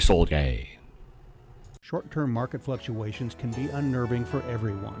Beetlejuice, Greg Solgay. Short-term market fluctuations can be unnerving for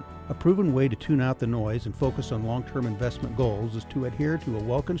everyone. A proven way to tune out the noise and focus on long-term investment goals is to adhere to a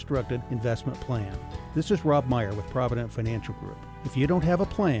well-constructed investment plan. This is Rob Meyer with Provident Financial Group. If you don't have a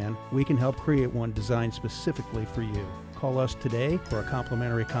plan, we can help create one designed specifically for you. Call us today for a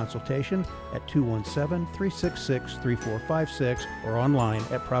complimentary consultation at 217-366-3456 or online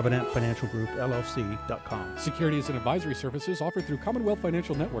at providentfinancialgroupllc.com. Securities and advisory services offered through Commonwealth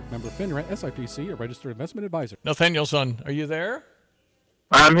Financial Network, member FINRA, SIPC, a registered investment advisor. Nathaniel, son, are you there?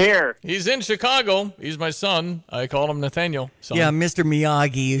 I'm here. He's in Chicago. He's my son. I call him Nathaniel. Son. Yeah, Mr.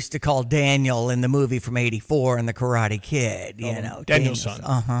 Miyagi used to call Daniel in the movie from '84 and The Karate Kid. Daniel's son.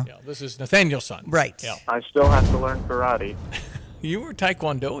 Uh-huh. Yeah, this is Nathaniel's son. Right. Yeah. I still have to learn karate. You were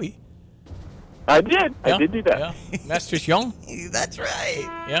Taekwondo-y. I did. Yeah. I did do that. Yeah. Master Young. That's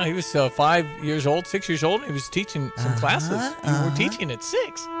right. Yeah, he was 5 years old, 6 years old. He was teaching some classes. You were teaching at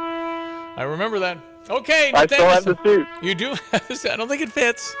 6. I remember that. Okay, I still have the suit. You do? I don't think it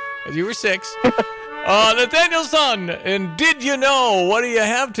fits. You were 6. Nathaniel's son, and did you know, what do you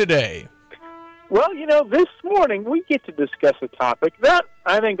have today? Well, this morning we get to discuss a topic that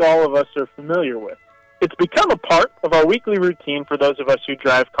I think all of us are familiar with. It's become a part of our weekly routine for those of us who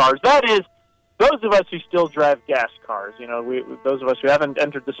drive cars. That is, those of us who still drive gas cars. Those of us who haven't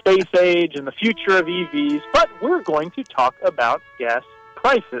entered the space age and the future of EVs. But we're going to talk about gas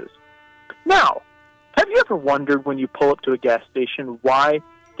prices. Now, have you ever wondered when you pull up to a gas station why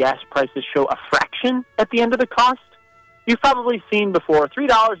gas prices show a fraction at the end of the cost? You've probably seen before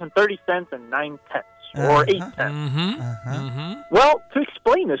 $3.30 and 9 cents or 8 cents. Well, to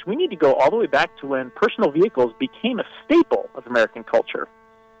explain this, we need to go all the way back to when personal vehicles became a staple of American culture.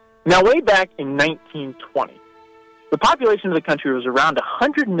 Now, way back in 1920, The population of the country was around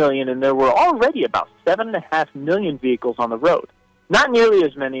 100 million, and there were already about 7.5 million vehicles on the road. Not nearly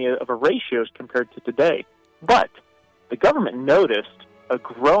as many of a ratios compared to today. But the government noticed a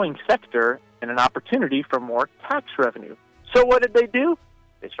growing sector and an opportunity for more tax revenue. So what did they do?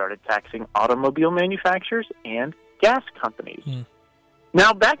 They started taxing automobile manufacturers and gas companies.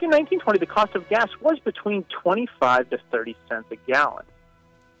 Now, back in 1920, the cost of gas was between 25 to 30 cents a gallon.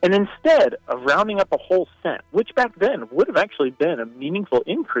 And instead of rounding up a whole cent, which back then would have actually been a meaningful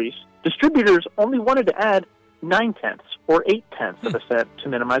increase, distributors only wanted to add 9/10 or 8/10 of a cent to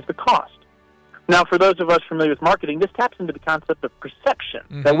minimize the cost. Now, for those of us familiar with marketing, this taps into the concept of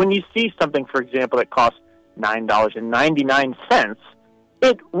perception, that when you see something, for example, that costs $9.99,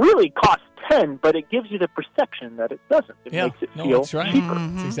 it really costs 10, but it gives you the perception that it doesn't. It makes it feel that's right. cheaper.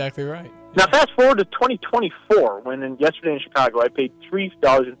 That's exactly right. Now, fast forward to 2024, when yesterday in Chicago I paid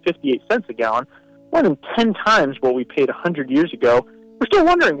 $3.58 a gallon, more than 10 times what we paid 100 years ago. We're still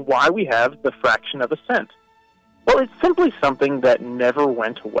wondering why we have the fraction of a cent. Well, it's simply something that never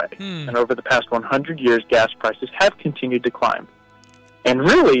went away. And over the past 100 years, gas prices have continued to climb. And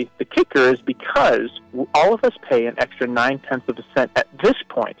really, the kicker is because all of us pay an extra 9/10 of a cent at this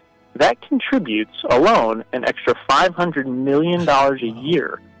point, that contributes alone an extra $500 million a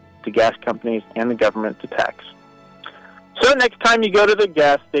year to gas companies and the government to tax. So next time you go to the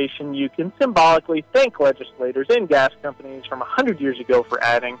gas station, you can symbolically thank legislators and gas companies from 100 years ago for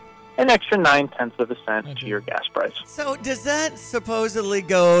adding an extra 9/10 of a cent to your gas price. So does that supposedly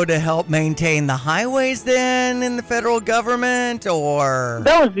go to help maintain the highways then in the federal government, or?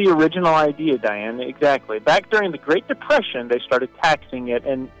 That was the original idea, Diane, exactly. Back during the Great Depression, they started taxing it,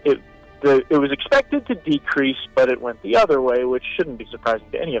 and it was expected to decrease, but it went the other way, which shouldn't be surprising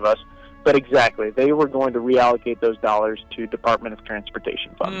to any of us. But exactly, they were going to reallocate those dollars to Department of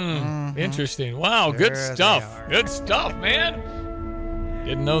Transportation funds. Interesting. Wow, good stuff. Good stuff, man.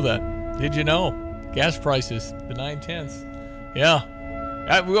 Didn't know that. Did you know? Gas prices, the 9/10. Yeah.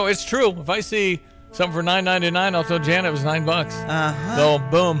 Well, it's true. If I see something for $9.99, I'll tell Janet it was $9. So,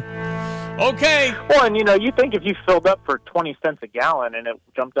 boom. Okay. Well, and you think if you filled up for 20 cents a gallon and it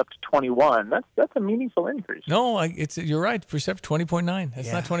jumped up to 21, that's a meaningful increase. No, you're right. Percept 20.9.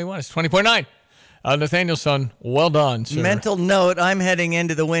 That's not 21. It's 20.9. Nathaniel's son, well done, sir. Mental note, I'm heading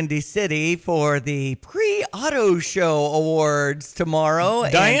into the Windy City for the Pre-Auto Show Awards tomorrow.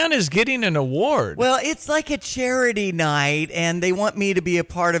 Diane is getting an award. Well, it's like a charity night, and they want me to be a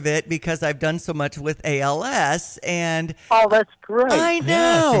part of it because I've done so much with ALS. And oh, that's great. I know.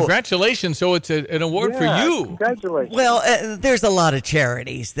 Yeah, congratulations. So it's an award for you. Congratulations. Well, there's a lot of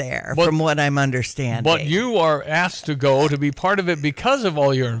charities there, from what I'm understanding. But you are asked to go to be part of it because of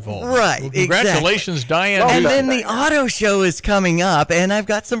all your involvement. Right, well, congratulations. Diane. And then the auto show is coming up, and I've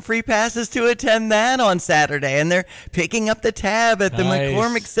got some free passes to attend that on Saturday. And they're picking up the tab at the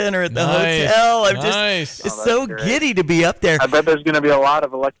McCormick Center at the hotel. It's so giddy to be up there. I bet there's going to be a lot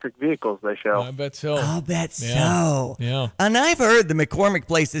of electric vehicles they show. I bet so. I'll bet so. Yeah. And I've heard the McCormick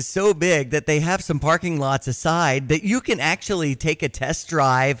place is so big that they have some parking lots aside that you can actually take a test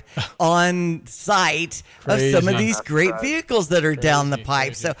drive on site of some of these great vehicles that are down the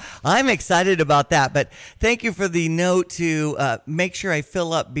pipe. So I'm excited about that. But thank you for the note to make sure I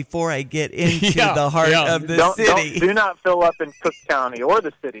fill up before I get into the heart of the city. Do not fill up in Cook County or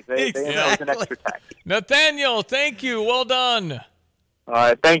the city. They impose an extra tax. Nathaniel, thank you. Well done. All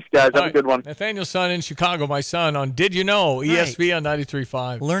right. Thanks, guys. Have a good one. Nathaniel's son in Chicago, my son on Did You Know? ESPN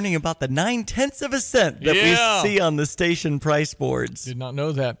 93.5. Learning about the 9/10 of a cent that we see on the station price boards. Did not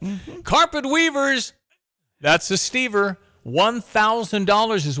know that. Carpetweavers, that's a Stever.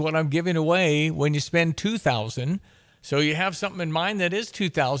 $1,000 is what I'm giving away when you spend $2,000. So you have something in mind that is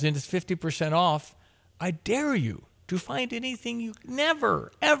 $2,000. It's 50% off. I dare you to find anything you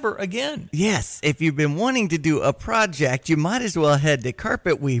never, ever again. Yes, if you've been wanting to do a project, you might as well head to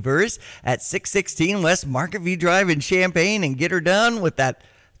Carpetweavers at 616 West Market View Drive in Champaign and get her done with that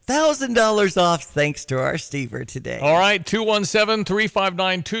 $1,000 off thanks to our Stever today. All right,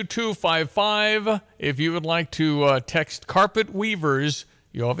 217-359-2255. If you would like to text Carpetweavers,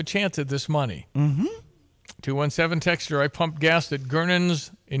 you'll have a chance at this money. 217 texter, I pumped gas at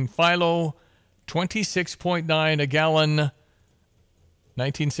Gernon's in Philo, 26.9 a gallon,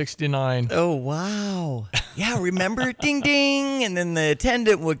 1969. Oh, wow. Yeah, remember? Ding, ding. And then the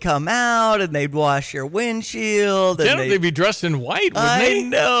attendant would come out and they'd wash your windshield. They'd be dressed in white, wouldn't they? I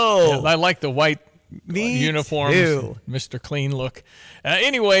know. Yeah, I like the white uniforms. Too. Mr. Clean look.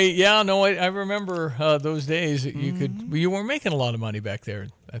 Anyway, I remember those days. You were making a lot of money back there.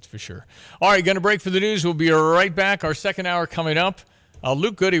 That's for sure. All right, going to break for the news. We'll be right back. Our second hour coming up.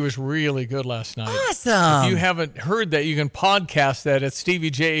 Luke Goody was really good last night. Awesome. If you haven't heard that, you can podcast that at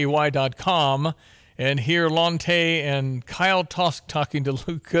StevieJay.com and hear Lonte and Kyle Tosk talking to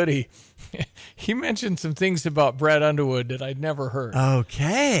Luke Goody. He mentioned some things about Brad Underwood that I'd never heard.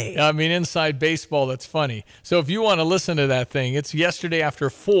 Okay. I mean, inside baseball, that's funny. So if you want to listen to that thing, it's yesterday after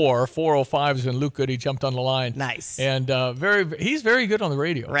 4:05 is when Luke Goody jumped on the line. Nice. And he's very good on the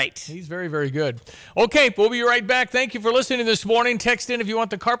radio. Right. He's very, very good. Okay, we'll be right back. Thank you for listening this morning. Text in if you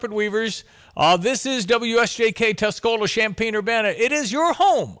want the Carpetweavers. This is WSJK Tuscola, Champaign-Urbana. It is your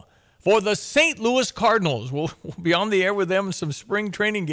home for the St. Louis Cardinals. We'll be on the air with them in some spring training games.